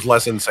 that sounds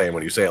less insane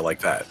when you say it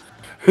like that.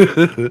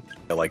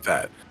 Like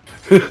that.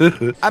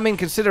 I mean,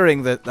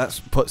 considering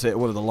that puts it at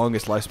one of the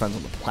longest lifespans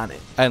on the planet.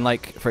 And,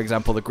 like, for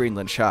example, the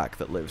Greenland shark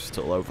that lives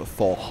till over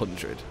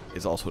 400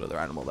 is also another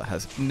animal that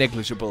has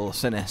negligible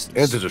senescence.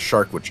 And there's a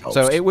shark which helps.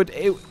 So it would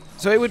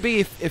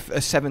be if a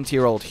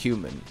 70-year-old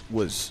human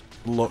was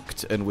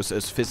looked and was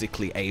as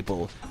physically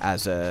able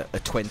as a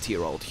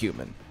 20-year-old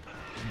human.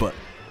 But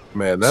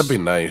man, that'd be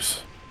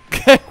nice.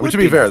 Well, to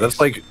be fair,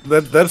 that's like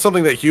that's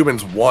something that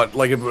humans want,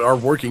 like, are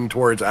working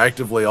towards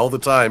actively all the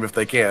time if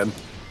they can.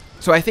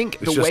 So I think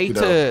It's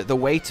the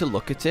way to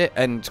look at it,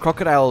 and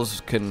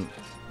crocodiles can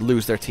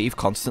lose their teeth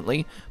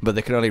constantly, but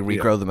they can only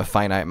regrow them a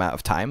finite amount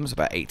of times,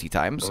 about 80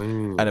 times,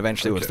 and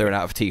eventually once they're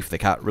out of teeth, they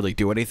can't really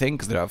do anything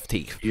because they don't have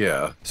teeth.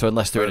 Yeah. So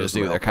unless they're in a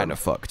zoo, they're kind of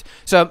fucked.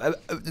 So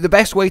the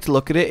best way to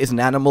look at it is an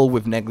animal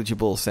with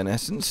negligible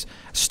senescence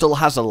still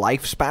has a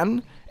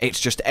lifespan. It's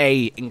just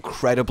A,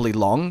 incredibly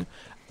long,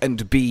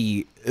 and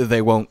B,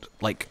 they won't,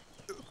 like,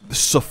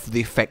 suffer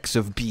the effects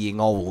of being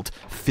old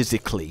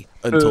physically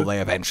until they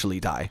eventually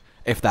die.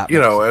 If that You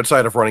makes know,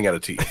 outside of running out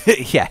of teeth.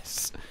 sense.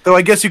 Yes. Though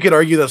I guess you could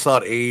argue that's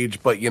not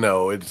age, but, you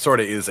know, it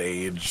sort of is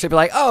age. So it'd be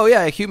like, oh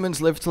yeah,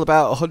 humans live till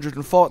about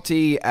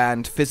 140,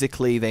 and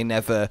physically they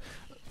never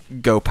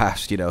go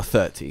past,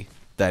 30.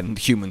 Then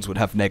humans would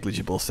have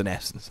negligible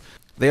senescence.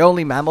 The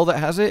only mammal that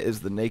has it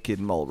is the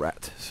naked mole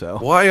rat. So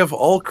Why of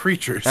all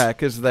creatures?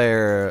 because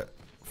they're,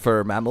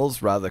 for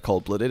mammals, rather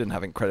cold-blooded and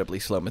have incredibly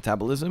slow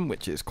metabolism,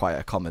 which is quite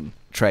a common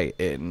trait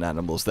in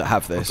animals that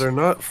have this. They're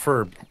not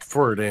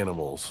furred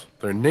animals.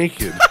 They're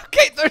naked.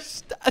 Okay, they're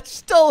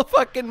still a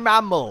fucking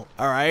mammal,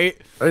 all right?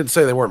 I didn't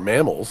say they weren't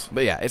mammals.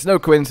 But yeah, it's no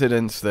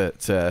coincidence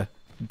that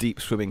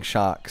deep-swimming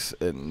sharks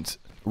and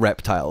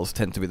reptiles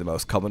tend to be the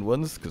most common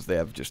ones, because they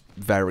have just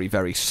very,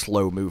 very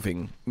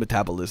slow-moving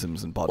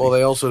metabolisms and bodies. Well,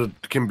 they also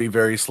can be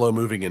very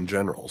slow-moving in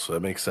general, so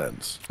that makes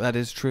sense. That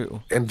is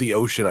true. And the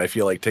ocean, I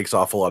feel like, takes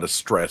off a lot of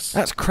stress.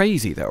 That's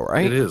crazy, though,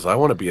 right? It is. I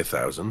want to be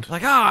 1,000.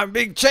 Like, I'm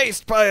being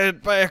chased by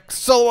a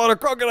saltwater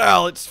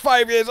crocodile. It's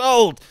 5 years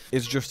old.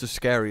 It's just as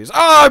scary as,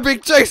 I'm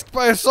being chased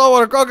by a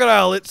saltwater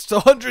crocodile. It's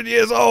 100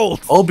 years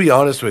old. I'll be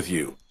honest with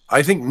you.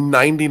 I think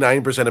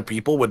 99% of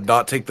people would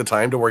not take the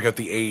time to work out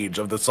the age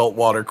of the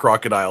saltwater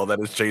crocodile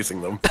that is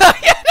chasing them.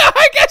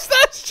 I guess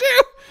that's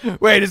true.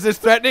 Wait, is this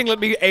threatening?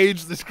 Let me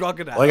age this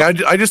crocodile. Like,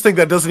 I just think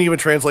that doesn't even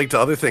translate to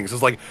other things.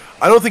 It's like,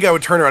 I don't think I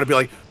would turn around and be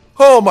like,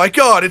 oh my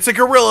god, it's a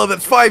gorilla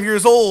that's 5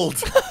 years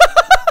old.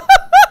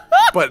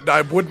 But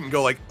I wouldn't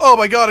go like, oh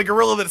my god, a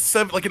gorilla that's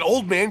 7, like an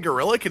old man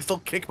gorilla can still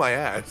kick my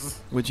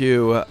ass. Would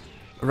you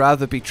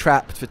rather be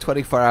trapped for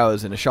 24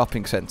 hours in a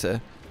shopping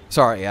center?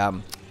 Sorry, a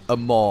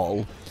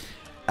mall.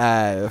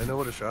 I know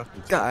what a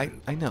shopping center is.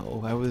 I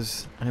know. I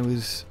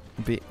was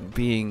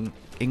being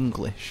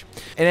English.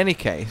 In any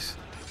case,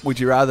 would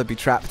you rather be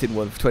trapped in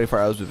one for 24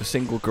 hours with a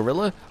single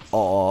gorilla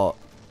or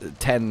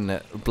 10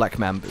 black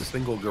mambas?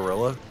 Single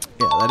gorilla?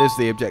 Yeah, that is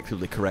the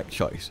objectively correct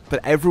choice. But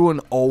everyone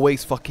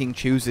always fucking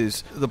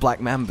chooses the black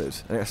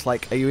mambas. And it's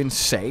like, are you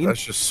insane?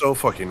 That's just so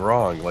fucking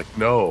wrong. Like,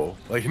 no.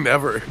 Like,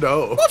 never.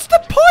 No. What's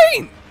the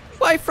point?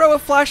 Why throw a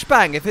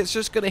flashbang if it's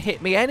just going to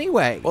hit me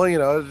anyway? Well, you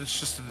know, it's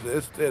just,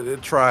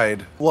 it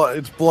tried. Well,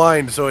 it's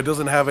blind, so it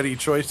doesn't have any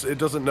choice. It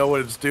doesn't know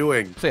what it's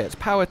doing. So yeah, it's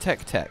power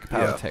tech.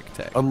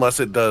 Unless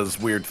it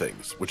does weird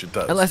things, which it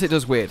does. Unless it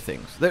does weird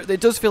things.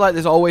 It does feel like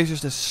there's always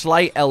just a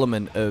slight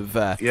element of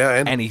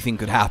anything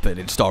could happen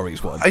in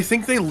Stories 1. I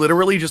think they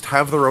literally just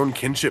have their own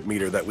kinship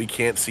meter that we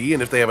can't see,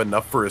 and if they have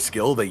enough for a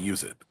skill, they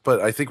use it.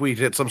 But I think we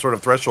hit some sort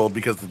of threshold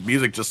because the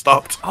music just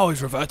stopped. Oh,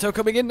 is Reverto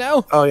coming in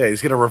now? Oh yeah,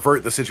 he's gonna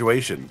revert the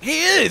situation.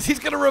 He is! He's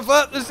gonna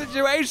revert the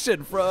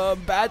situation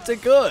from bad to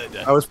good.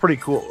 That was pretty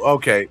cool.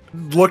 Okay.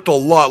 Looked a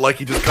lot like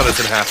he just cut us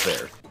in half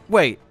there.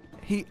 Wait,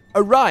 he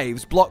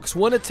arrives, blocks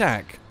one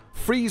attack,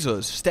 frees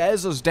us,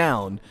 stares us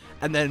down,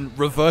 and then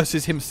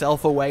reverses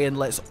himself away and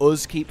lets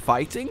us keep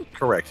fighting?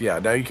 Correct, yeah.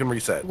 Now you can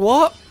reset.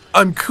 What?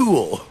 I'm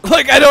cool.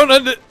 Like, I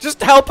don't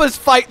just help us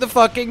fight the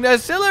fucking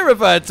Nerscylla,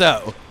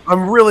 Reverto.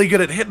 I'm really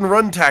good at hit and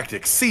run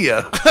tactics. See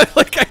ya.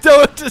 Like, I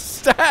don't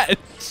understand.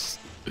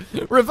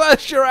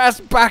 Reverse your ass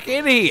back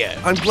in here.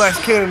 I'm Glass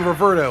Cannon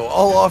Reverto.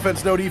 All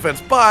offense, no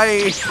defense.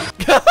 Bye.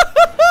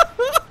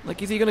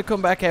 Like, is he gonna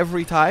come back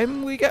every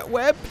time we get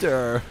webbed,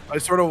 or? I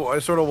sort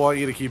of want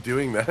you to keep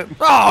doing that.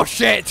 Oh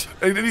shit!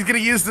 And he's gonna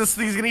use this.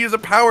 He's gonna use a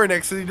power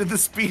next, so he did the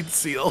speed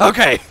seal.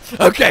 Okay,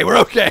 we're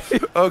okay.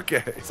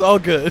 Okay, it's all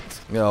good.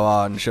 Go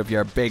on, shove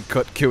your big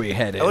cut cooey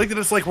head in. I like that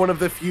it's like one of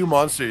the few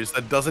monsters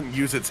that doesn't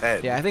use its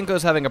head. Yeah, I think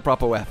us having a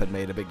proper weapon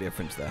made a big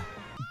difference there.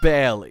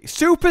 Barely.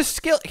 Super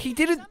skill. He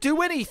didn't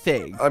do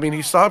anything. I mean,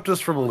 he stopped us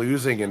from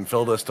losing and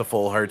filled us to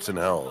full hearts and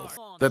health.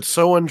 That's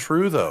so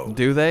untrue, though.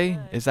 Do they?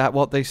 Is that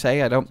what they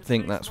say? I don't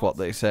think that's what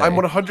they say. I'm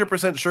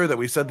 100% sure that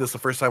we said this the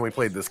first time we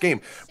played this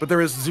game, but there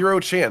is zero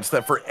chance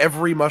that for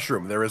every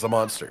mushroom there is a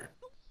monster.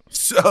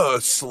 So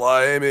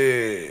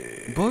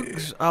slimy.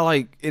 Bugs are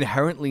like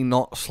inherently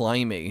not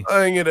slimy.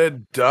 I'm gonna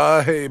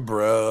die,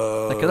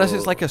 bro. Like, unless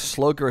it's like a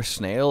slug or a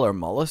snail or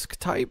mollusk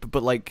type,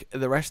 but like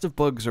the rest of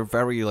bugs are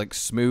very like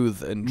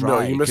smooth and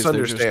dry. No, you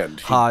misunderstand.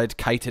 Just hard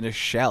chitinous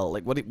shell.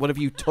 Like, what have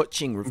you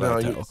touching,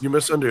 Reverto? No, you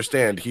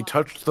misunderstand. He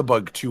touched the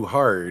bug too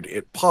hard.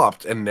 It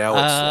popped, and now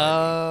it's slimy.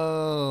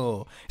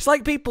 Oh, it's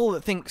like people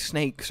that think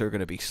snakes are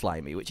gonna be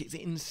slimy, which is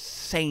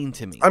insane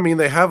to me. I mean,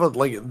 they have a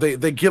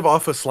they give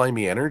off a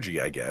slimy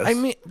energy, I guess. I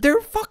mean,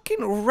 they're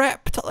fucking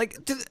reptiles. Like,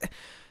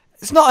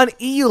 it's not an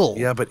eel.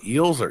 Yeah, but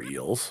eels are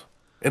eels.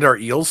 And are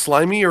eels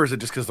slimy, or is it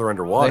just because they're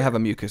underwater? They have a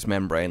mucus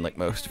membrane like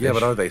most fish. Yeah,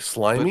 but are they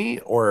slimy,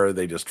 or are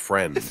they just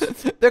friends?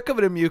 They're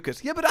covered in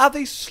mucus. Yeah, but are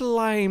they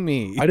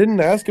slimy? I didn't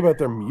ask about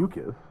their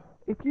mucus.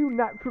 If you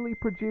naturally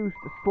produced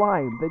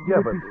slime, then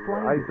yeah, but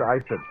I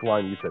said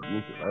slime, you said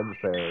mucus. I'm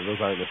just saying, those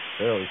aren't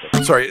necessarily...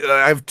 Sorry,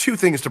 I have two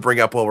things to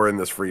bring up while we're in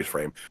this freeze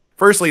frame.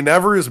 Firstly,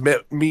 Naviru's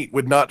meat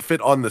would not fit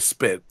on the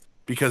spit,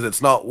 because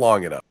it's not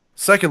long enough.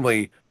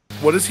 Secondly,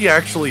 what is he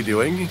actually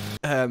doing?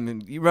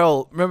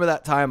 Remember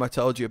that time I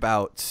told you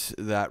about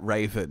that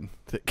raven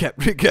that kept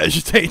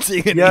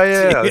regurgitating and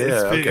yeah, eating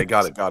his food? Okay,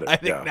 got it. I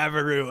think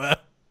Naviru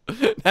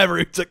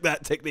Never took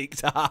that technique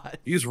to heart.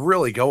 He's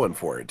really going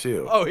for it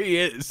too. Oh, he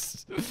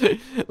is.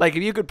 Like,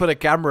 if you could put a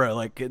camera,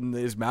 like, in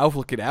his mouth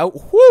looking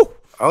out, whoo!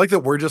 I like that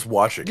we're just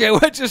watching. Yeah,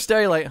 we're just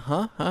staring like,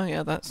 huh,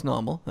 yeah, that's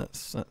normal.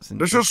 That's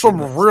This is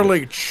some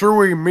really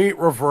chewy meat,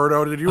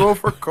 Roberto. Did you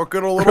overcook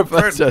it a little bit?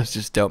 Roberto,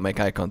 just don't make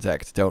eye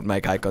contact. Don't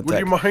make eye contact. Would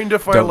you mind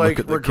if I, Don't like, look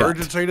at the cat.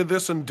 regurgitated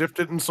this and dipped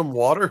it in some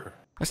water?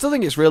 I still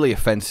think it's really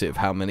offensive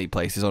how many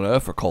places on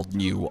Earth are called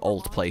New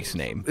Old Place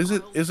Name. Is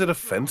it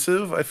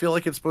offensive? I feel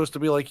like it's supposed to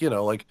be like, you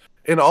know, like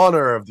in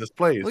honor of this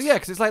place. Well, yeah,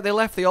 because it's like they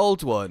left the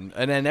old one,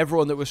 and then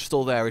everyone that was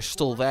still there is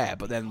still there,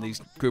 but then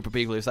these group of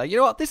people is like, you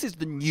know what, this is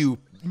the new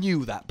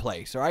that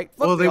place, all right? Fuck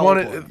Well, the they old want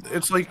it. one.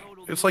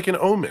 It's like an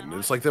omen.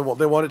 It's like they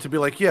want it to be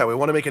like, yeah, we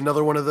want to make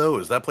another one of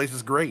those. That place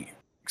is great,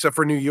 except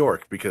for New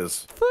York,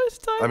 because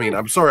First time. I mean,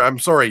 I'm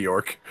sorry,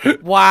 York.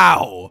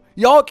 Wow.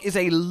 York is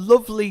a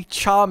lovely,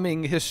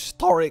 charming,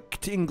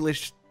 historic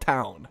English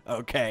town,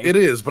 okay? It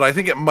is, but I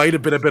think it might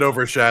have been a bit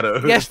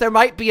overshadowed. Yes, there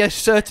might be a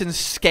certain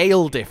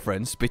scale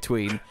difference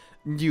between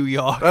New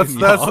York and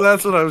York.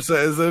 That's what I'm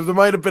saying. Is there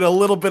might have been a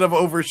little bit of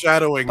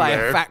overshadowing by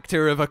there. a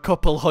factor of a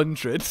couple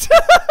hundred.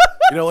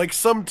 You know, like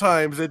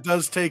sometimes it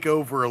does take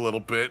over a little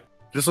bit.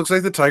 Just looks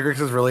like the Tigrex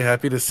is really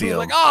happy to see him.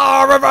 Like,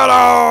 oh, Roberto!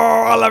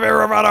 I love you,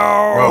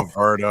 Roberto!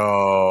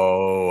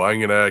 Roberto,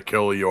 I'm gonna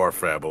kill your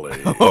family.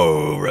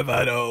 Oh,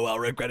 Roberto, I'll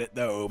regret it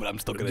though, but I'm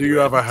still gonna Do you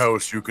have a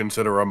house you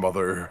consider a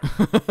mother?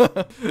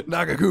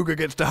 Nagakuga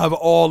gets to have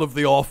all of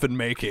the orphan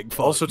making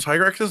fun. Also,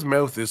 Tigrex's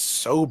mouth is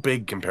so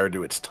big compared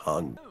to its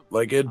tongue.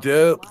 Like a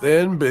dip,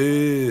 then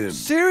boom.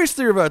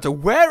 Seriously, Roberto,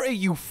 where are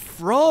you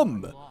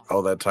from?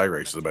 Oh, that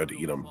Tigrex is about to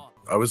eat him.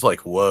 I was like,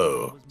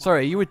 whoa.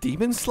 Sorry, are you a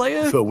demon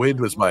slayer? The wind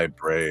was my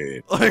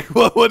brain. Like,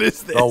 what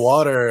is this? The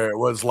water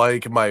was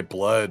like my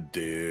blood,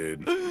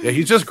 dude. Yeah,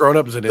 he's just grown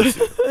up as an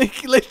insect.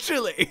 Like,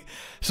 literally.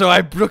 So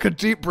I took a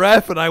deep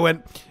breath and I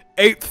went,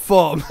 8th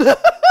form.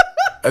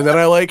 And then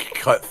I like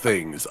cut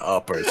things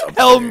up or something.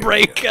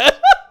 Helmbreaker.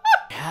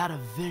 Had a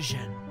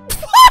vision.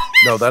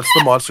 No, that's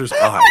the monster's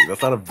eye.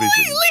 That's not a vision.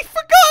 Completely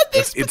forgot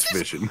this. That's its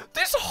vision.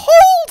 This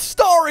whole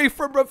story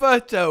from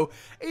Roberto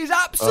is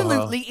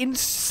absolutely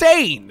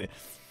insane.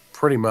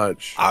 Pretty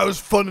much. I was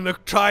funning a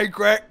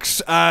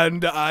Tigrex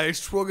and I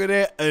swung at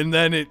it and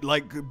then it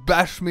like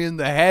bashed me in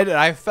the head and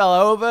I fell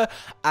over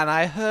and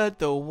I heard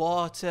the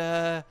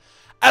water.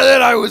 And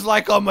then I was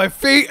like on my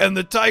feet and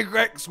the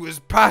Tigrex was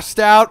passed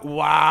out.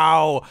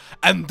 Wow.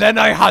 And then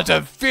I had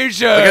a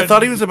vision. Like, I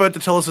thought he was about to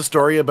tell us a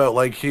story about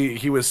like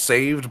he was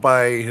saved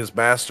by his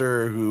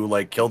master who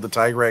like killed the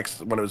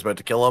Tigrex when it was about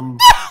to kill him.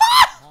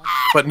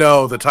 But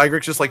no, the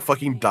Tigrex just like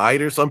fucking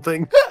died or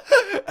something.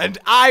 And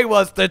I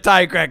was the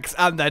Tigrex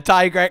and the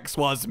Tigrex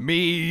was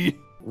me.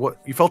 What?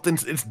 You felt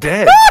it's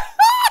dead.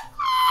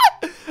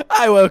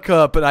 I woke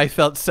up and I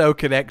felt so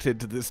connected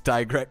to this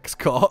Tigrex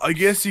corpse. I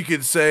guess you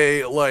could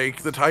say,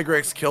 like, the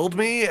Tigrex killed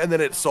me, and then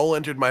its soul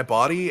entered my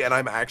body, and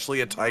I'm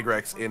actually a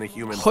Tigrex in a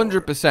human form.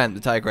 100% the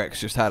Tigrex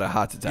just had a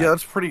heart attack. Yeah,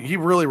 that's pretty... He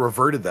really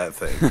reverted that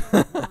thing.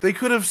 They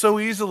could have so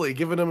easily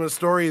given him a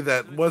story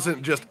that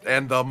wasn't just,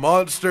 and the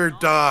monster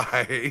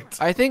died.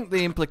 I think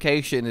the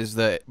implication is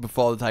that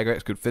before the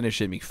Tigrex could finish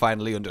him, he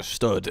finally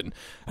understood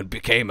and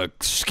became a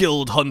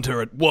skilled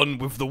hunter at one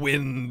with the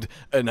wind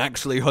and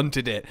actually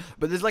hunted it.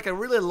 But there's like a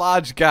really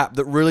large gap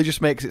that really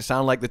just makes it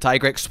sound like the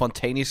Tigrex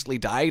spontaneously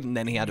died and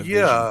then he had a vision.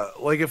 Yeah,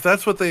 like if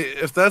that's what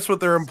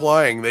they're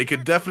implying, they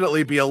could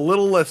definitely be a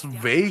little less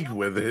vague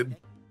with it.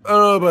 I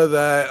don't know about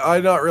that.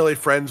 I'm not really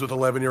friends with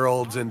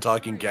 11-year-olds and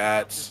talking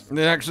cats.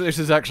 This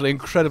is actually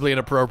incredibly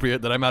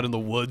inappropriate that I'm out in the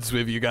woods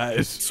with you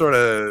guys. Sort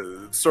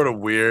of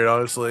weird,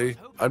 honestly.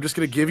 I'm just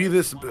gonna give you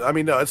this. I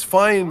mean, no, it's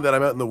fine that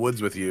I'm out in the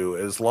woods with you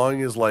as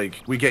long as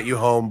like we get you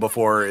home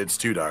before it's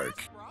too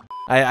dark.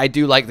 I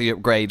do like the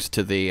upgrades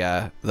to the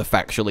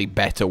factually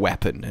better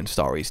weapon in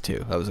stories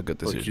too. That was a good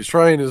decision. Look, he's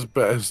trying his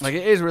best. Like,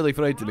 it is really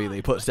funny to me that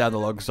he puts down the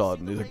long sword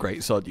and is a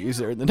great sword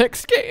user in the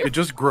next game. It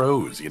just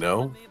grows, you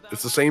know?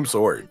 It's the same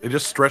sword. They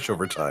just stretch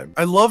over time.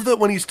 I love that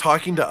when he's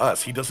talking to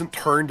us, he doesn't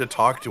turn to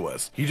talk to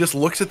us. He just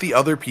looks at the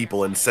other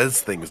people and says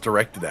things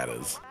directed at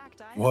us.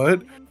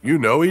 What? You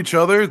know each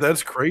other?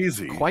 That's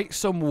crazy. Quite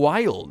some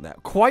while now.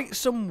 Quite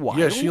some while.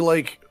 Yeah, she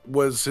like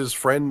was his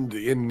friend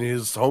in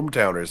his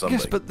hometown or something.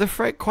 Yes, but the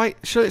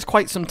it's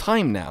quite some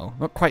time now,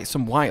 not quite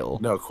some while.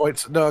 No, quite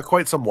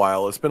some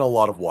while. It's been a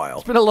lot of while.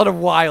 It's been a lot of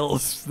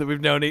whiles that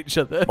we've known each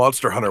other.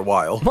 Monster Hunter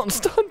Wild.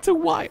 Monster Hunter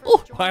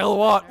Wild. While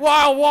what?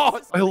 While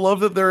what? I love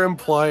that they're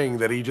implying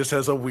that he just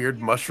has a weird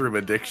mushroom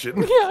addiction.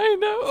 Yeah, I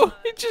know.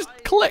 He just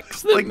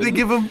collects them. Like they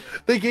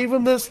gave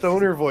him the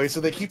stoner voice,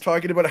 and they keep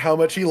talking about how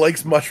much he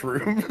likes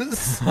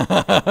mushrooms,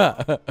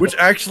 which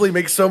actually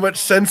makes so much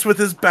sense with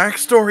his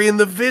backstory in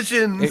the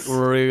visions. It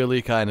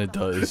really kind of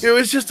does. It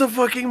was just a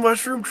fucking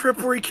mushroom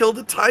trip where he killed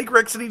a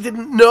Tigrex and he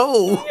didn't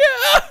know.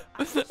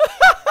 Yeah.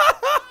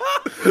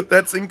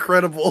 That's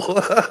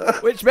incredible.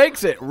 Which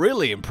makes it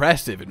really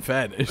impressive, in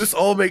fairness. This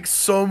all makes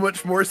so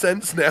much more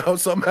sense now,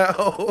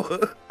 somehow.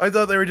 I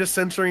thought they were just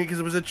censoring it because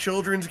it was a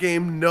children's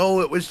game.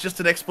 No, it was just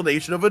an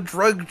explanation of a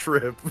drug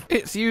trip.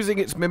 It's using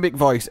its mimic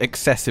voice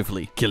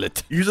excessively. Kill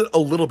it. Use it a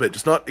little bit,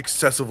 just not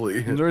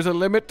excessively. There is a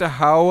limit to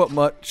how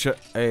much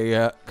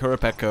a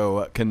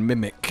Kurapeko can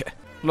mimic.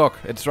 Look,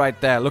 it's right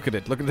there. Look at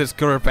it. Look at this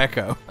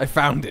Kurapeko. I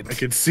found it. I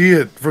can see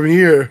it from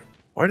here.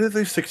 Why did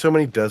they stick so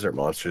many desert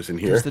monsters in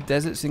here? Because the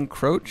desert's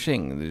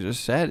encroaching. They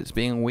just said it's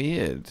being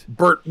weird.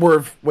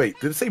 Wait,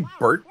 did it say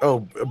Bert?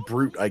 Oh, a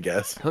brute, I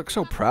guess. He looks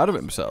so proud of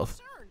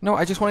himself. No,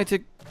 I just wanted to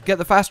get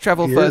the fast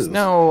travel He first. is.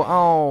 No,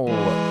 oh.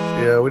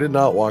 Yeah, we did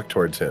not walk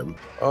towards him.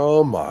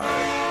 Oh my.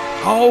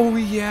 Oh,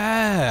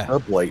 yeah. A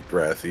Blight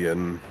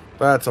Rathian.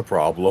 That's a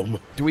problem.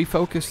 Do we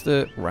focus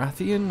the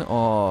Rathian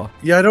or...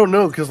 Yeah, I don't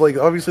know, because, like,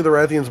 obviously the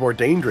Rathian's more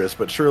dangerous,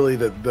 but surely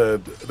the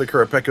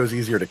Kurapeko's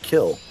easier to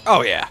kill.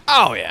 Oh, yeah.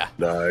 Oh, yeah.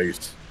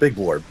 Nice. Big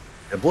Blorb.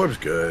 Yeah, Blorb's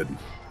good.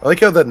 I like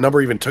how that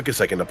number even took a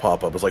second to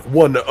pop up. It's like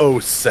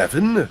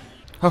 107?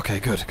 Okay,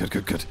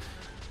 good.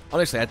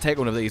 Honestly, I'd take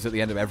one of these at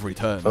the end of every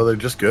turn. Oh, they're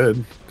just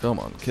good. Come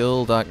on,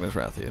 kill Darkness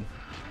Rathian.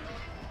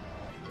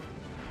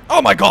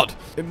 Oh my god!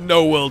 In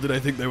no world did I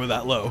think they were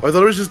that low. I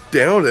thought it was just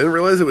down. I didn't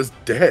realize it was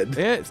dead.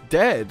 Yeah, it's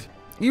dead.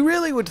 You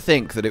really would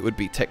think that it would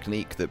be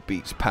technique that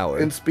beats power.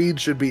 And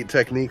speed should beat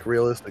technique,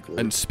 realistically.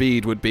 And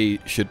speed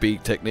should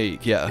beat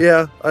technique, yeah.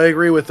 Yeah, I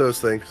agree with those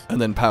things. And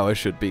then power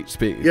should beat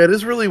speed. Yeah, it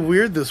is really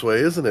weird this way,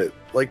 isn't it?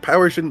 Like,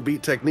 power shouldn't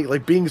beat technique.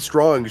 Like, being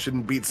strong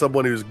shouldn't beat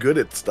someone who's good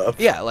at stuff.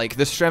 Yeah, like,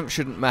 the strength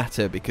shouldn't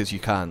matter because you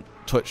can't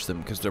touch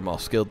them because they're more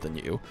skilled than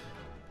you.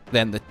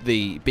 Then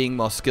the being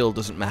more skilled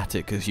doesn't matter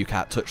because you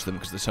can't touch them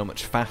because they're so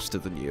much faster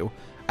than you.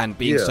 And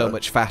being so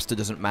much faster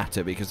doesn't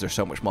matter because they're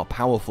so much more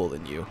powerful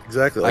than you.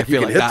 Exactly. Like, you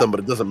can hit them,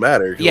 but it doesn't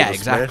matter. Yeah,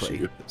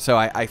 exactly. So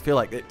I feel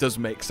like it does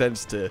make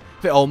sense to...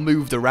 If it all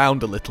moved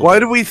around a little Why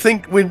bit. do we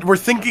think... We're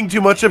thinking too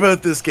much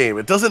about this game.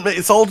 It doesn't...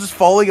 It's all just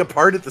falling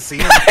apart at the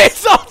seams.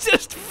 It's all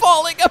just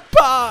falling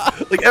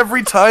apart! Like,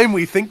 every time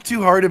we think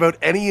too hard about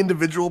any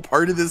individual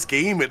part of this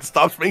game, it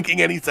stops making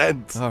any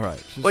sense.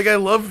 Alright. Like, I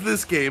love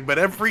this game, but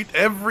every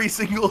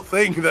single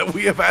thing that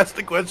we have asked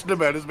a question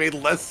about has made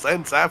less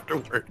sense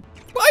afterward.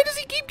 Why does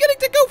he keep getting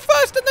to go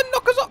first and then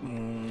knock us off?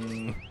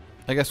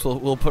 I guess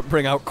we'll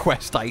bring out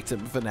quest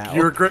item for now. Do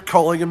you regret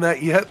calling him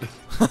that yet?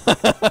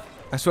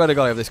 I swear to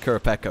God, if this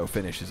Kurapeko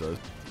finishes us.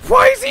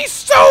 Why is he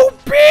so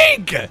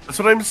big? That's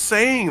what I'm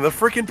saying. The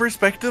freaking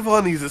perspective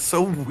on these is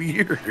so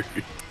weird.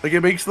 Like, it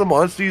makes the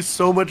monsters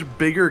so much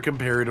bigger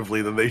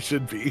comparatively than they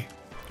should be.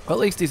 Well,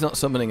 at least he's not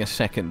summoning a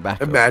second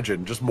backup.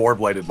 Imagine, just more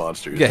blighted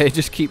monsters. Yeah, it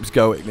just keeps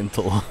going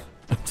until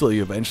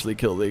you eventually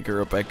kill the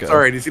Kurapeko.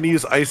 Alright, he's gonna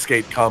use Ice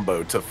Skate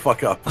combo to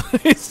fuck up.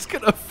 He's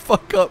gonna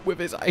fuck up with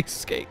his Ice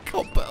Skate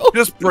combo.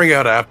 Just bring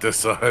out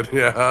Aptosun,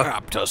 yeah.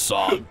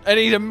 Aptosun. And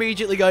he's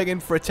immediately going in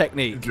for a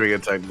technique. Doing a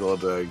technical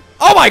attack.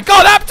 Oh my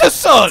god,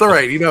 Aptosun! It's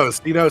alright, he knows.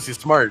 He's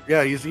smart.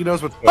 Yeah, he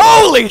knows what's going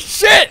on. Holy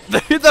shit!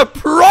 The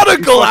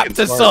prodigal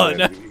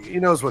Aptosun! He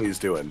knows what he's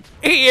doing.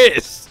 He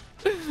is!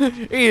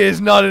 He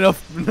is not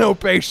no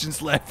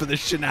patience left for the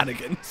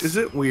shenanigans. Is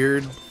it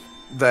weird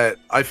that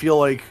I feel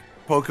like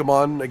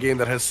Pokemon, a game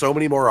that has so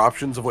many more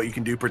options of what you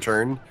can do per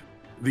turn,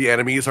 the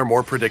enemies are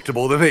more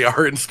predictable than they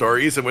are in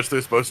stories in which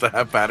they're supposed to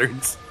have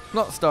patterns?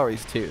 Not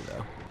stories too,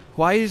 though.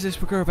 Why is this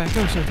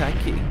Kurapeko so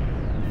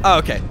tanky? Oh,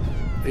 okay.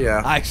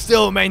 Yeah. I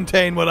still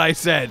maintain what I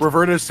said.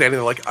 Reverto's standing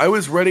there like, I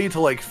was ready to,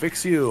 like,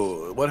 fix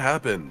you. What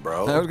happened,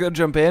 bro? I was gonna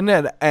jump in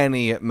at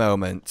any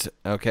moment,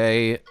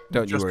 okay?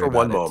 Don't you Just worry for about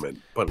one it.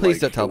 moment. But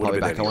Please like, don't teleport me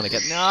it would've back. I been want to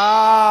anything. get... No!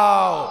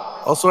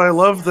 Also, I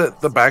love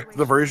that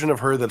the version of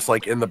her that's,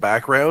 like, in the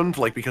background,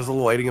 like, because of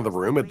the lighting in the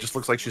room, it just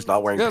looks like she's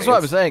not wearing That's pants.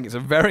 what I'm saying. It's a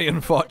very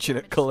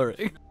unfortunate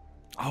coloring.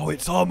 Oh,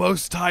 it's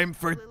almost time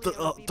for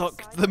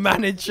talk to the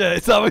manager.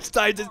 It's almost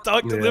time to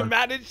talk to the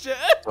manager.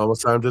 It's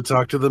almost time to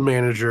talk to the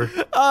manager.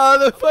 Oh,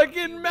 the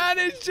fucking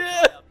manager.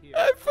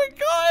 I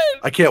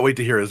forgot. I can't wait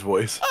to hear his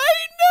voice. I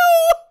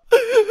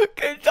know.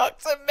 Can you talk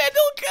to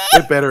Metal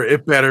Gun?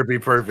 It better be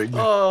perfect.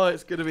 Oh,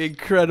 it's going to be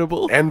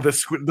incredible. And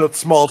the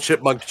small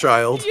chipmunk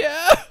child.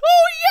 Yeah. Oh,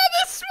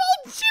 yeah, the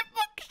small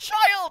chipmunk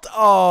child.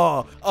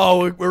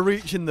 Oh, we're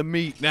reaching the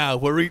meat now.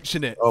 We're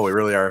reaching it. Oh, we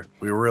really are.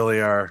 We really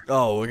are.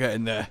 Oh, we're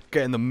getting there.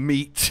 Getting the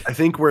meat. I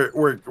think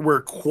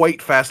we're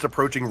quite fast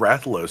approaching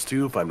Rathalos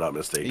too, if I'm not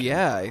mistaken.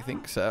 Yeah, I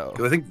think so.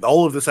 'Cause I think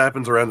all of this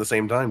happens around the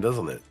same time,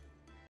 doesn't it?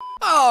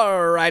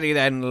 Alrighty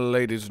then,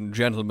 ladies and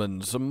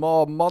gentlemen. Some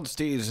more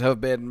monsties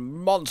have been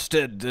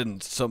monstered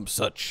and some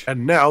such.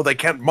 And now they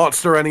can't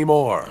monster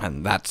anymore.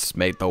 And that's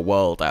made the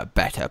world a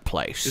better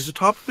place. Is the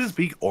top of his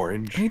beak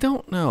orange? I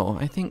don't know.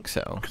 I think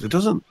so. Because it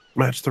doesn't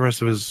match the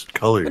rest of his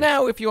colors. But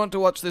now, if you want to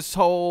watch this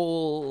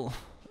whole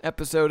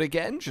episode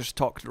again, just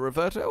talk to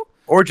Reverto.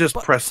 Or just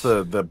press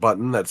the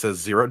button that says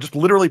 0. Just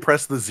literally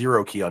press the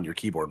 0 key on your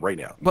keyboard right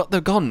now. Well, they're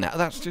gone now.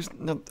 That's just...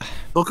 No.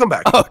 They'll come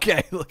back.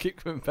 Okay, they'll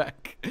keep coming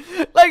back.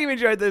 Like if you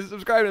enjoyed this,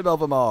 subscribe to the bell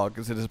for more.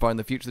 Consider supporting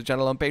the future of the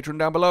channel on Patreon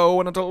down below.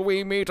 And until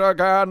we meet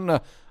again,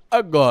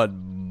 Goodbye.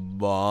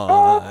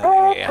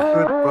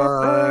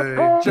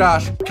 Goodbye.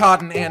 Josh,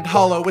 Cotton, and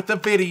Hollow with the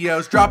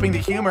videos, dropping the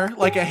humor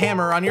like a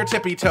hammer on your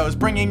tippy toes,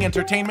 bringing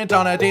entertainment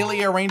on a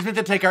daily arrangement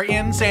to take our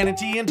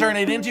insanity and turn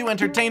it into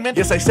entertainment.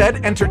 Yes, I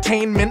said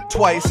entertainment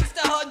twice,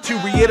 to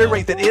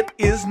reiterate that it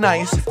is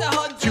nice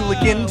to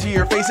look into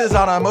your faces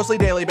on a mostly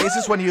daily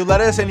basis when you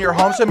let us in your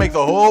homes to make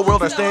the whole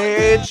world a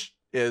stage.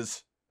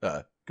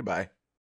 Goodbye.